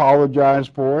didn't apologize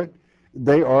for it.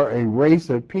 They are a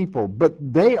race of people, but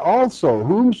they also,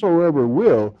 whomsoever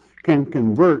will, can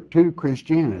convert to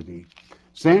Christianity.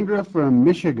 Sandra from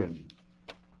Michigan.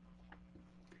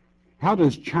 How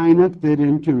does China fit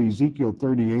into Ezekiel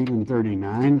 38 and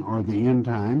 39, or the end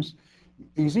times?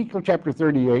 Ezekiel chapter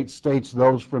 38 states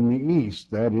those from the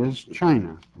east, that is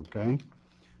China, okay?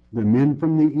 the men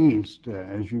from the east,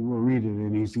 as you will read it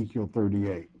in Ezekiel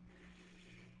 38.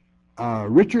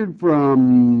 Richard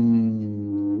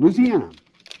from Louisiana.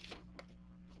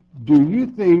 Do you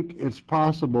think it's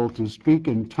possible to speak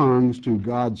in tongues to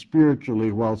God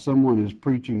spiritually while someone is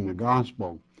preaching the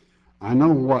gospel? I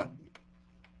know what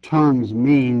tongues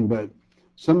mean, but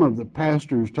some of the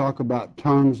pastors talk about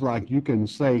tongues like you can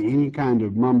say any kind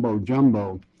of mumbo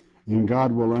jumbo and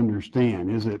God will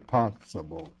understand. Is it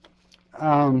possible?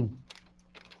 God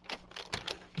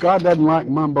doesn't like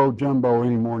mumbo jumbo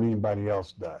any more than anybody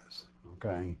else does.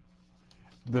 Okay?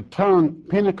 The tongue,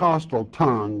 Pentecostal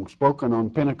tongue spoken on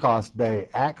Pentecost Day,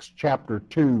 Acts chapter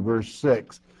 2, verse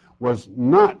 6, was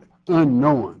not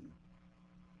unknown.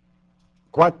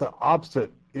 Quite the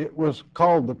opposite. It was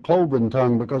called the cloven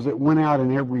tongue because it went out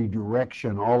in every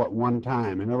direction all at one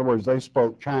time. In other words, they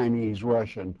spoke Chinese,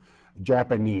 Russian,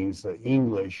 Japanese,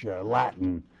 English,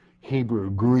 Latin,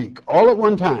 Hebrew, Greek, all at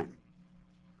one time.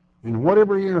 And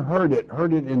whatever ear heard it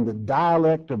in the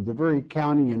dialect of the very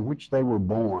county in which they were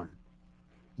born.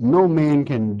 No man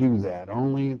can do that.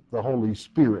 Only the Holy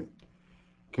Spirit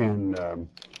can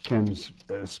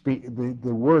speak.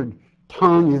 The word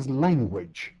tongue is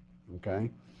language, okay?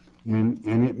 And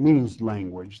it means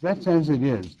language. That's as it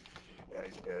is.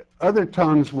 Other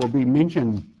tongues will be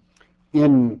mentioned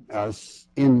in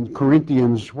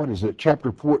Corinthians,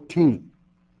 chapter 14.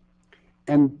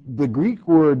 And the Greek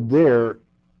word there,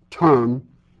 tongue,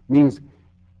 means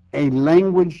a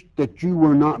language that you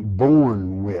were not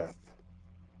born with,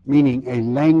 meaning a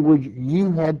language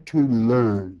you had to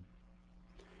learn.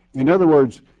 In other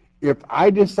words, if I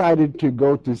decided to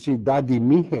go to Ciudad de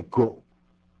Mexico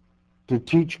to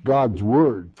teach God's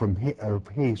word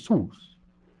of Jesus,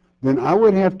 then I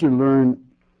would have to learn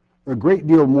a great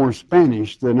deal more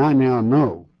Spanish than I now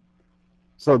know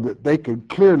so that they could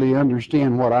clearly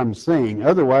understand what I'm saying.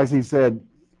 Otherwise, he said,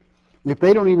 if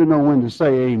they don't even know when to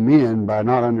say amen by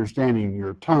not understanding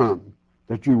your tongue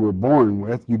that you were born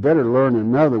with, you better learn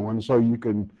another one so you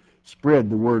can spread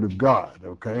the word of God,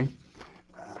 okay?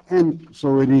 And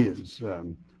so it is,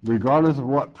 regardless of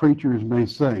what preachers may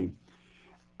say.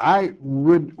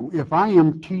 If I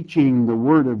am teaching the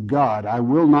word of God, I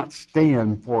will not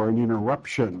stand for an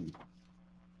interruption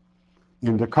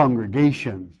in the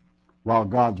congregation while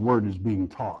God's word is being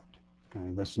taught.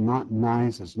 Okay? That's not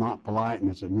nice, it's not polite,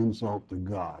 and it's an insult to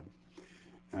God.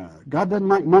 God doesn't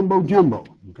like mumbo jumbo,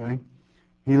 okay?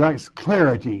 He likes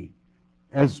clarity,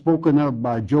 as spoken of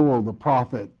by Joel the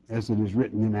prophet, as it is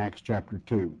written in Acts chapter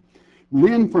 2.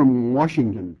 Lynn from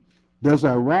Washington, does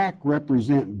Iraq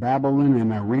represent Babylon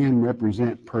and Iran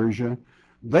represent Persia?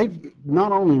 They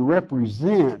not only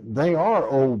represent, they are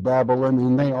old Babylon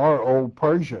and they are old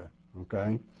Persia,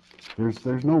 okay?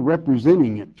 There's no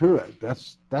representing it to it.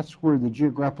 That's where the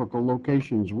geographical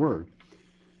locations were.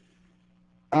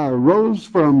 Rose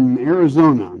from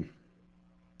Arizona.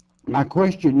 My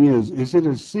question is it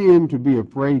a sin to be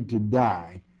afraid to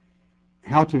die?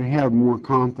 How to have more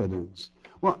confidence?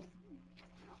 Well,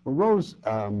 Rose,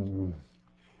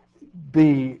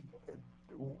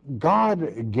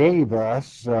 God gave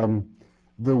us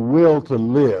the will to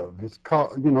live. It's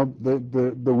called,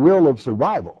 the will of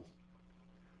survival.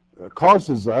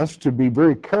 Causes us to be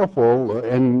very careful,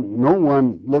 and no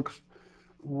one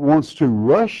wants to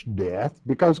rush death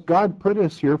because God put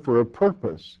us here for a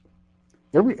purpose.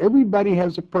 Everybody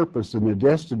has a purpose and a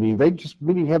destiny. They just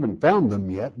really haven't found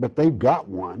them yet, but they've got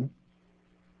one.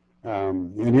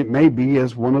 And it may be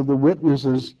as one of the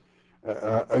witnesses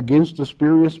against the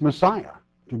spurious Messiah,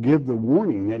 to give the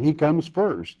warning that he comes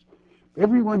first.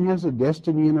 Everyone has a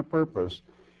destiny and a purpose,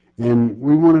 and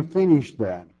we want to finish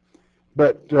that.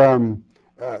 But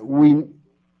when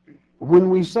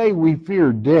we say we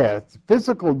fear death,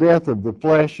 physical death of the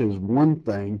flesh is one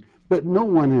thing, but no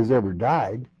one has ever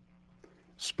died.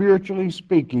 Spiritually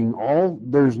speaking,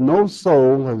 there's no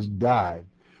soul has died.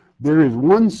 There is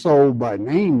one soul by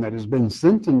name that has been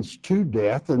sentenced to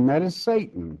death, and that is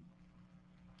Satan.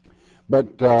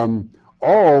 But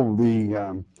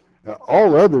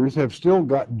all others have still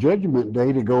got judgment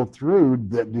day to go through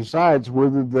that decides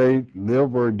whether they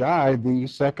live or die the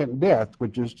second death,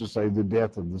 which is to say the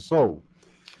death of the soul.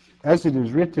 As it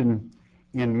is written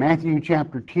in Matthew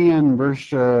chapter 10, verse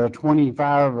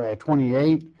 25,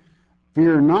 28,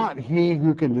 fear not he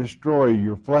who can destroy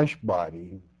your flesh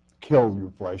body, kill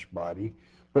your flesh body,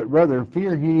 but rather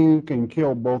fear he who can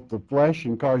kill both the flesh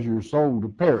and cause your soul to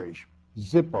perish.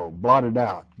 Zippo, blotted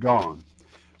out, gone.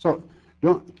 So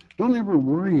don't ever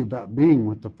worry about being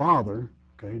with the Father.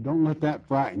 Okay, don't let that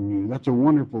frighten you. That's a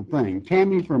wonderful thing.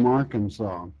 Tammy from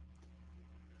Arkansas.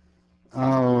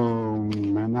 Oh,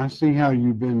 man, I see how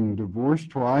you've been divorced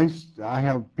twice. I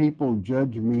have people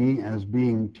judge me as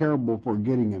being terrible for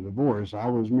getting a divorce. I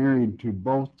was married to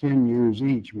both 10 years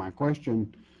each. My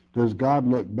question, does God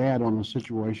look bad on a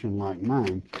situation like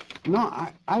mine? No,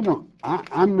 I don't.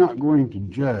 I'm not going to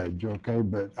judge, okay?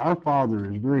 But our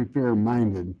Father is very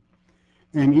fair-minded.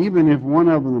 And even if one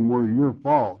of them were your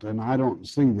fault, and I don't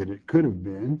see that it could have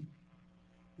been,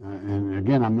 and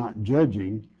again, I'm not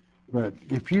judging, but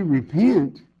if you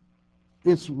repent,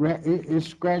 it's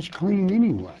scratched clean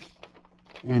anyway,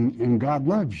 and God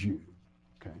loves you.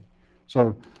 Okay,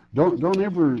 so don't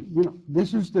ever,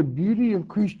 this is the beauty of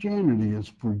Christianity, is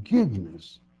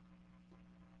forgiveness.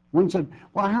 One said,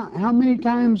 well, how many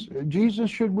times, Jesus,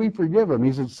 should we forgive him?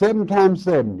 He said 7 times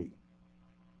 70,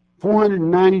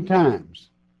 490 times.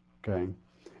 Okay,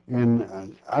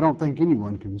 and I don't think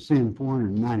anyone can sin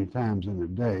 490 times in a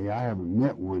day. I haven't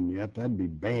met one yet. That'd be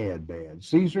bad.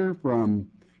 Caesar from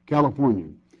California.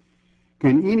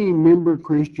 Can any member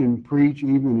Christian preach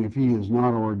even if he is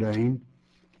not ordained?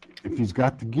 If he's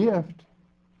got the gift,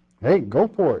 hey, go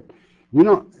for it. You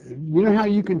know how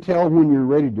you can tell when you're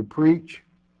ready to preach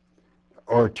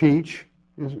or teach?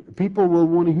 Is people will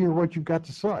want to hear what you've got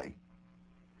to say.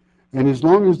 And as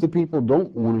long as the people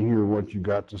don't want to hear what you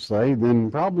got to say, then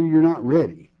probably you're not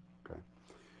ready. Okay.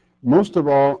 Most of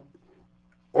all,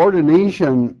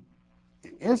 ordination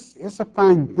it's a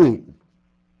fine thing.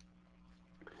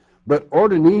 But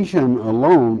ordination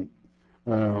alone,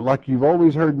 like you've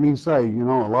always heard me say, a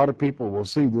lot of people will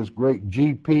see this great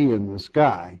GP in the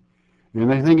sky, and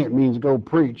they think it means go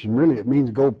preach, and really it means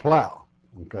go plow.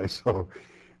 Okay, so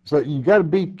you got to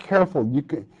be careful.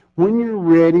 When you're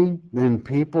ready, then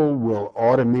people will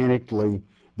automatically,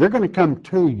 they're going to come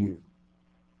to you.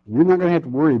 You're not going to have to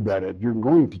worry about it. You're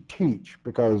going to teach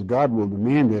because God will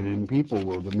demand it and people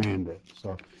will demand it.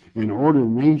 So in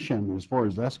ordination, as far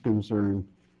as that's concerned,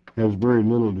 has very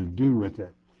little to do with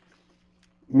it.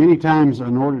 Many times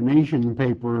an ordination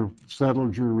paper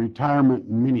settles your retirement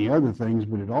and many other things,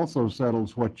 but it also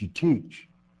settles what you teach.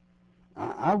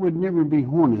 I would never be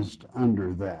honest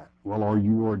under that. Well, are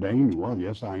you ordained? Well,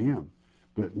 yes, I am.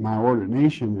 But my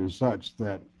ordination is such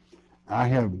that I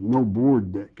have no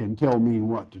board that can tell me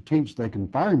what to teach. They can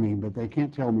fire me, but they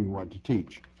can't tell me what to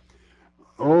teach.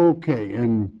 Okay,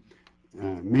 and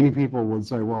many people would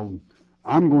say, well,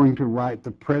 I'm going to write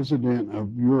the president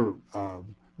of your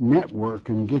network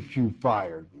and get you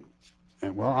fired.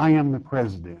 And, well, I am the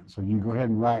president, so you go ahead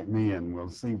and write me and we'll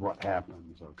see what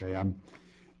happens, okay? I'm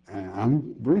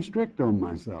very strict on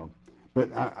myself. But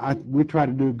we try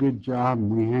to do a good job and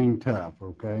we hang tough,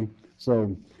 okay?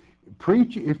 So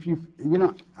preach if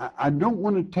I don't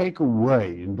want to take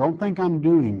away, and don't think I'm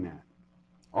doing that.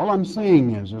 All I'm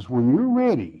saying is when you're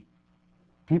ready,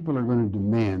 people are going to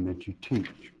demand that you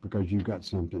teach because you've got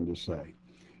something to say.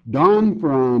 Don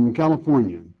from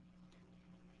California.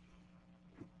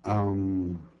 Let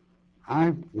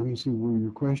me see where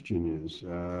your question is.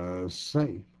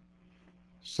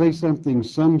 Say something,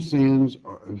 some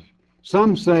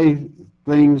say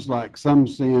things like some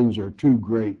sins are too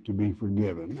great to be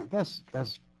forgiven. That's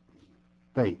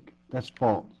fake. That's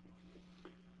false.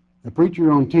 A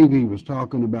preacher on TV was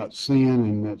talking about sin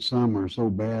and that some are so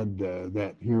bad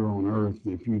that here on earth,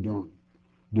 if you don't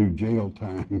do jail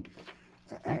time.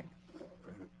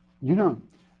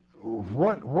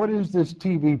 What is this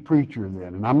TV preacher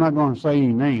then? And I'm not going to say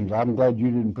any names. I'm glad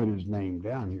you didn't put his name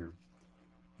down here.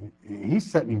 He's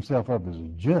setting himself up as a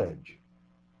judge.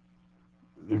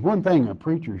 There's one thing a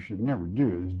preacher should never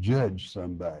do is judge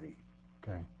somebody.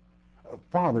 Okay, a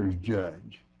father's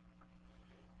judge.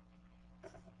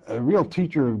 A real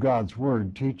teacher of God's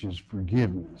word teaches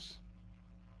forgiveness.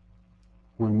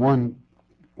 When one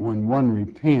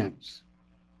repents,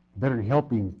 better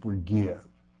help him forgive.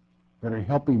 Better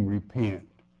help him repent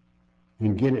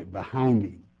and get it behind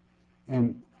him.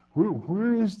 And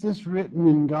where is this written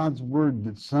in God's word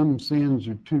that some sins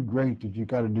are too great that you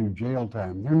got to do jail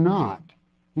time? They're not.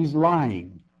 He's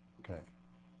lying. Okay,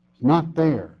 it's not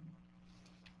there.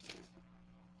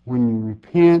 When you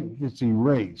repent, it's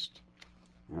erased.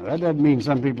 Now, that doesn't mean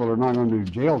some people are not going to do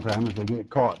jail time if they get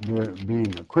caught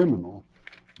being a criminal,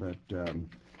 but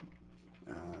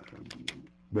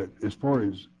as far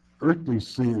as earthly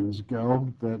sins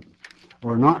go that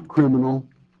are not criminal,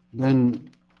 then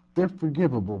they're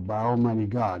forgivable by Almighty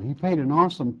God. He paid an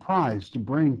awesome price to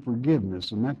bring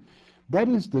forgiveness, and that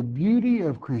is the beauty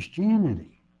of Christianity.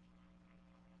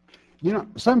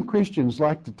 Some Christians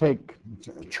like to take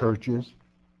churches.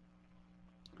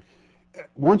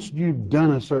 Once you've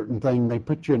done a certain thing, they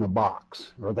put you in a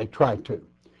box, or they try to.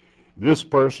 This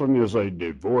person is a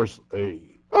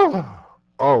divorcee.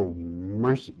 Oh,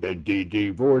 mercy. The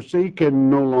divorcee can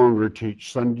no longer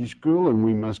teach Sunday school, and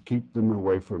we must keep them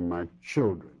away from our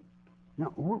children. Now,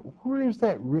 where is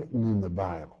that written in the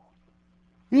Bible?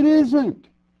 It isn't.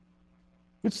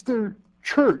 It's their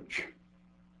church.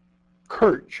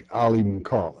 I'll even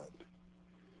call it.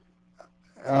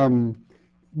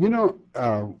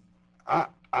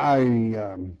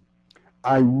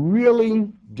 I really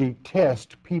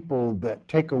detest people that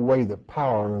take away the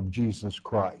power of Jesus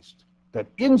Christ, that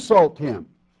insult him,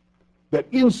 that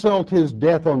insult his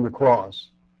death on the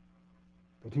cross.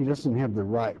 But he doesn't have the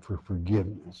right for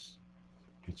forgiveness.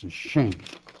 It's a shame.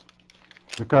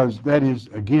 Because that is,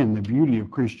 again, the beauty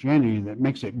of Christianity that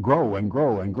makes it grow and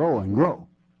grow and grow and grow.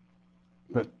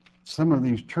 But some of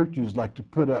these churches like to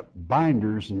put up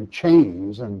binders and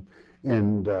chains and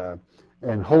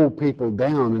hold people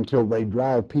down until they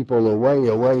drive people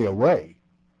away.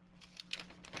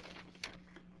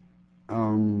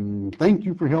 Thank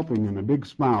you for helping, and a big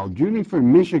smile. Julie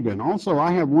from Michigan. Also,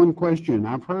 I have one question.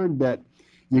 I've heard that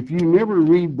if you never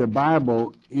read the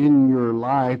Bible in your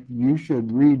life, you should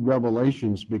read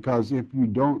Revelations, because if you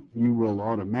don't, you will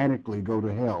automatically go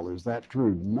to hell. Is that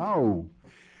true? No.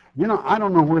 I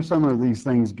don't know where some of these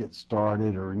things get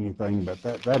started or anything, but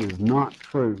that is not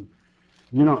true.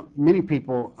 Many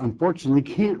people, unfortunately,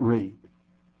 can't read.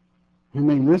 And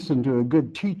they listen to a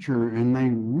good teacher, and they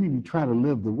really try to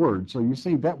live the Word. So you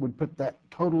see, that would put that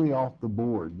totally off the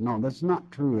board. No, that's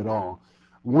not true at all.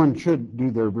 One should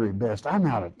do their very best. I'm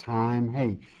out of time.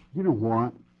 Hey, you know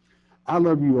what? I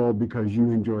love you all because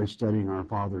you enjoy studying our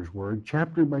Father's Word,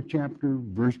 chapter by chapter,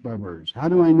 verse by verse. How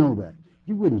do I know that?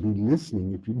 You wouldn't be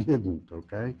listening if you didn't,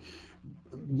 okay?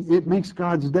 It makes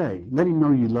God's day. Let him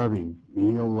know you love him,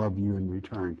 and he'll love you in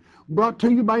return. Brought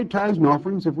to you by tithes and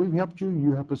offerings. If we've helped you,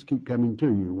 you help us keep coming to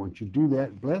you. Once you do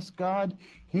that, bless God.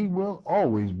 He will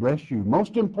always bless you.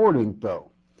 Most important, though,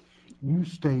 you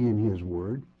stay in his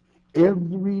Word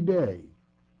every day.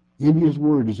 In his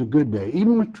Word is a good day,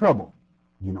 even with trouble.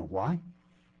 You know why?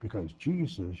 Because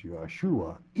Jesus,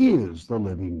 Yeshua, is the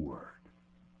living Word.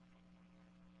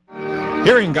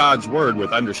 Hearing God's Word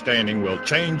with understanding will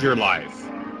change your life.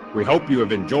 We hope you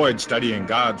have enjoyed studying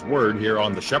God's Word here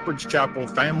on the Shepherd's Chapel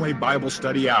Family Bible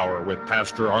Study Hour with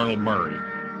Pastor Arnold Murray.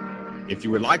 If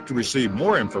you would like to receive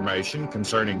more information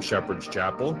concerning Shepherd's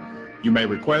Chapel, you may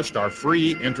request our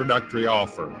free introductory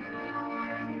offer.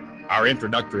 Our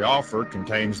introductory offer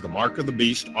contains the Mark of the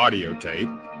Beast audio tape,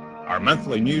 our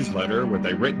monthly newsletter with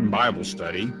a written Bible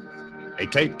study, a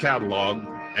tape catalog,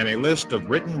 and a list of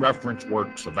written reference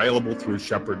works available through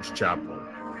Shepherd's Chapel.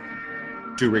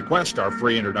 To request our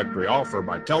free introductory offer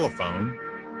by telephone,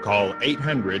 call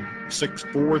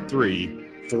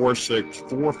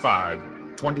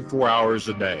 800-643-4645 24 hours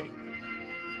a day.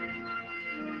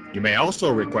 You may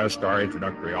also request our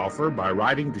introductory offer by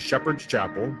writing to Shepherd's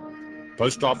Chapel,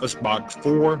 Post Office Box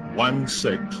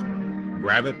 416,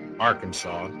 Gravette,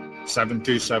 Arkansas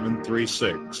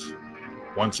 72736.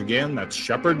 Once again, that's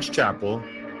Shepherd's Chapel,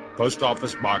 Post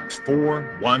Office Box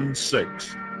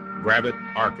 416, Gravette,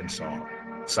 Arkansas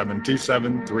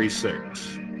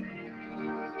 72736.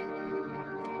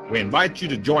 We invite you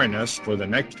to join us for the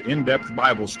next in-depth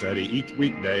Bible study each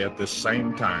weekday at this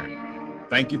same time.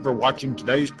 Thank you for watching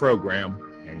today's program,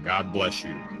 and God bless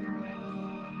you.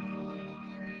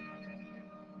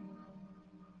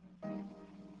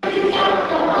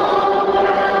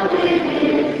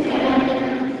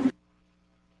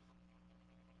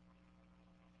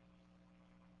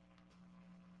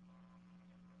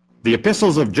 The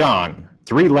Epistles of John,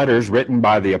 3 letters written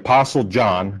by the Apostle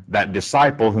John, that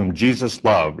disciple whom Jesus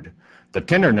loved. The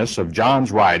tenderness of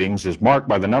John's writings is marked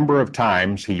by the number of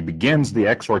times he begins the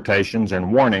exhortations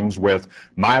and warnings with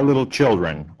 "my little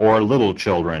children" or "little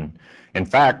children." In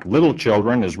fact, "little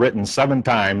children" is written 7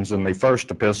 times in the first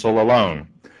epistle alone.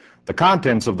 The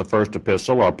contents of the first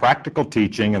epistle are practical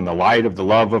teaching in the light of the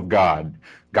love of God.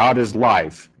 God is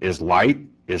life, is light,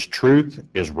 is truth,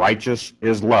 is righteous,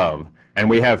 is love. And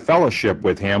we have fellowship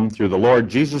with him through the Lord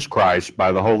Jesus Christ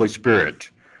by the Holy Spirit.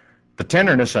 The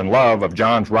tenderness and love of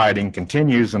John's writing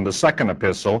continues in the second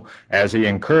epistle as he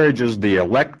encourages the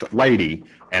elect lady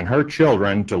and her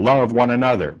children to love one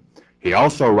another. He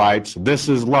also writes, "This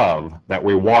is love, that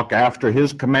we walk after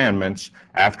his commandments."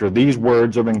 After these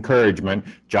words of encouragement,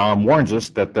 John warns us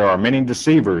that there are many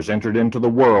deceivers entered into the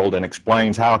world and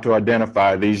explains how to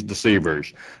identify these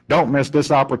deceivers. Don't miss this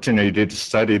opportunity to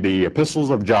study the Epistles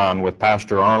of John with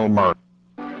Pastor Arnold Murray.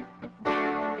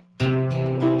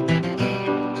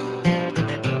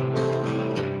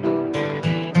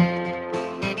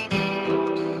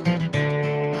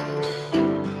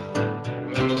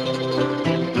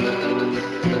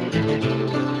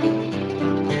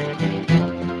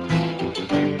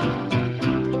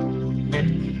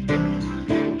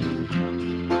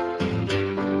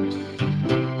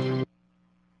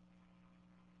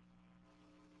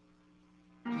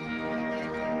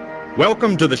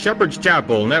 Welcome to the Shepherd's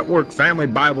Chapel Network Family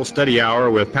Bible Study Hour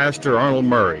with Pastor Arnold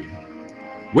Murray.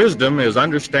 Wisdom is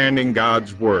understanding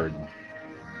God's Word.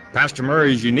 Pastor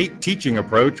Murray's unique teaching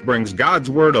approach brings God's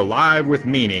Word alive with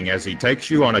meaning as he takes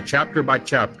you on a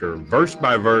chapter-by-chapter,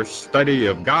 verse-by-verse study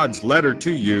of God's letter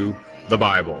to you, the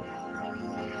Bible.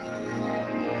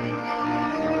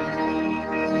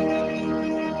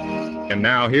 And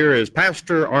now here is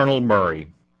Pastor Arnold Murray.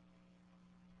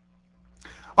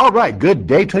 All right, good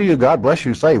day to you. God bless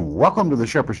you. Say, welcome to the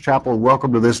Shepherd's Chapel.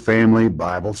 Welcome to this Family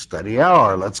Bible Study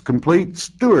Hour. Let's complete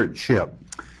stewardship.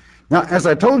 Now, as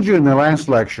I told you in the last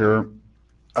lecture,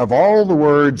 of all the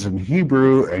words in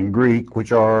Hebrew and Greek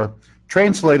which are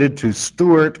translated to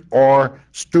steward or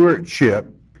stewardship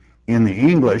in the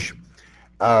English,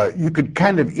 you could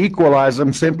kind of equalize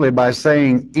them simply by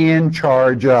saying in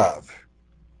charge of.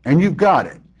 And you've got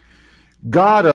it. God